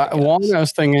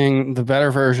was thinking the better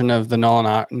version of the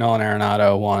Nolan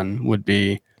Arenado one would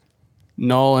be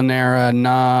Nolan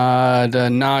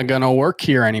Arenado not gonna work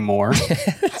here anymore.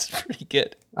 That's pretty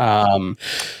good.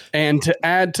 And to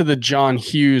add to the John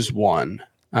Hughes one,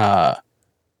 I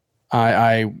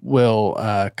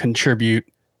will contribute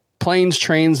planes,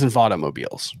 trains, and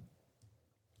automobiles.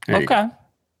 There you go.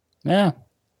 Yeah.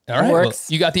 All right. Works.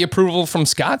 Well, you got the approval from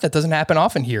Scott. That doesn't happen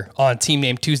often here on Team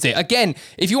Name Tuesday. Again,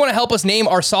 if you want to help us name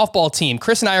our softball team,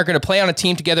 Chris and I are going to play on a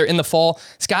team together in the fall.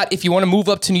 Scott, if you want to move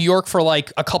up to New York for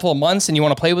like a couple of months and you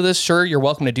want to play with us, sure, you're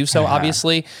welcome to do so,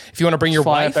 obviously. If you want to bring your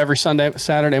Fly wife. up every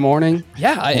Saturday morning.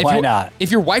 Yeah. Why not?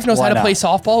 If your wife knows Why how to play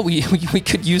not? softball, we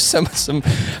could use some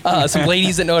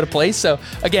ladies that know how to play. So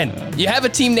again, you have a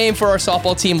team name for our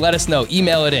softball team, let us know.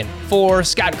 Email it in. For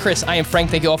Scott and Chris, I am Frank.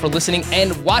 Thank you all for listening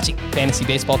and watching Fantasy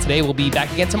Baseball today. We'll be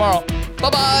back again tomorrow.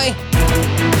 Bye-bye.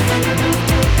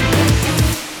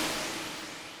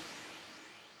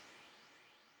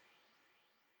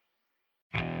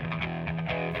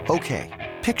 Okay,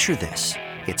 picture this.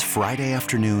 It's Friday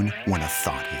afternoon when a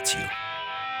thought hits you.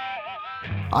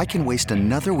 I can waste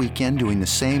another weekend doing the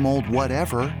same old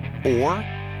whatever, or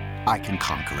I can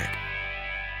conquer it.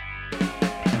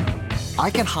 I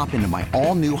can hop into my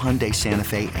all-new Hyundai Santa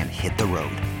Fe and hit the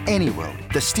road. Any road.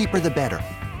 The steeper, the better.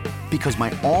 Because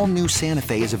my all-new Santa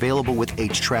Fe is available with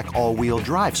H-Track all-wheel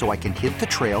drive, so I can hit the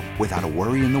trail without a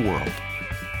worry in the world.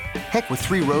 Heck, with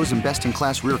 3 rows and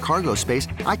best-in-class rear cargo space,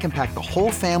 I can pack the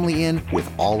whole family in with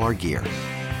all our gear.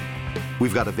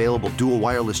 We've got available dual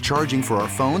wireless charging for our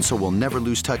phones, so we'll never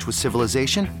lose touch with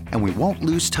civilization, and we won't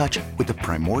lose touch with the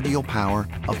primordial power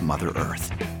of Mother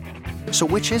Earth. So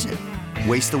which is it?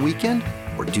 Waste the weekend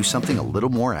or do something a little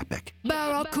more epic?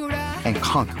 And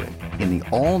conquer it in the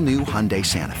all-new Hyundai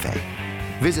Santa Fe.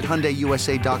 Visit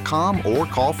HyundaiUSA.com or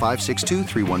call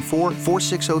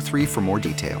 562-314-4603 for more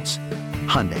details.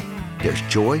 Hyundai, there's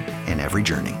joy in every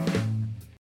journey.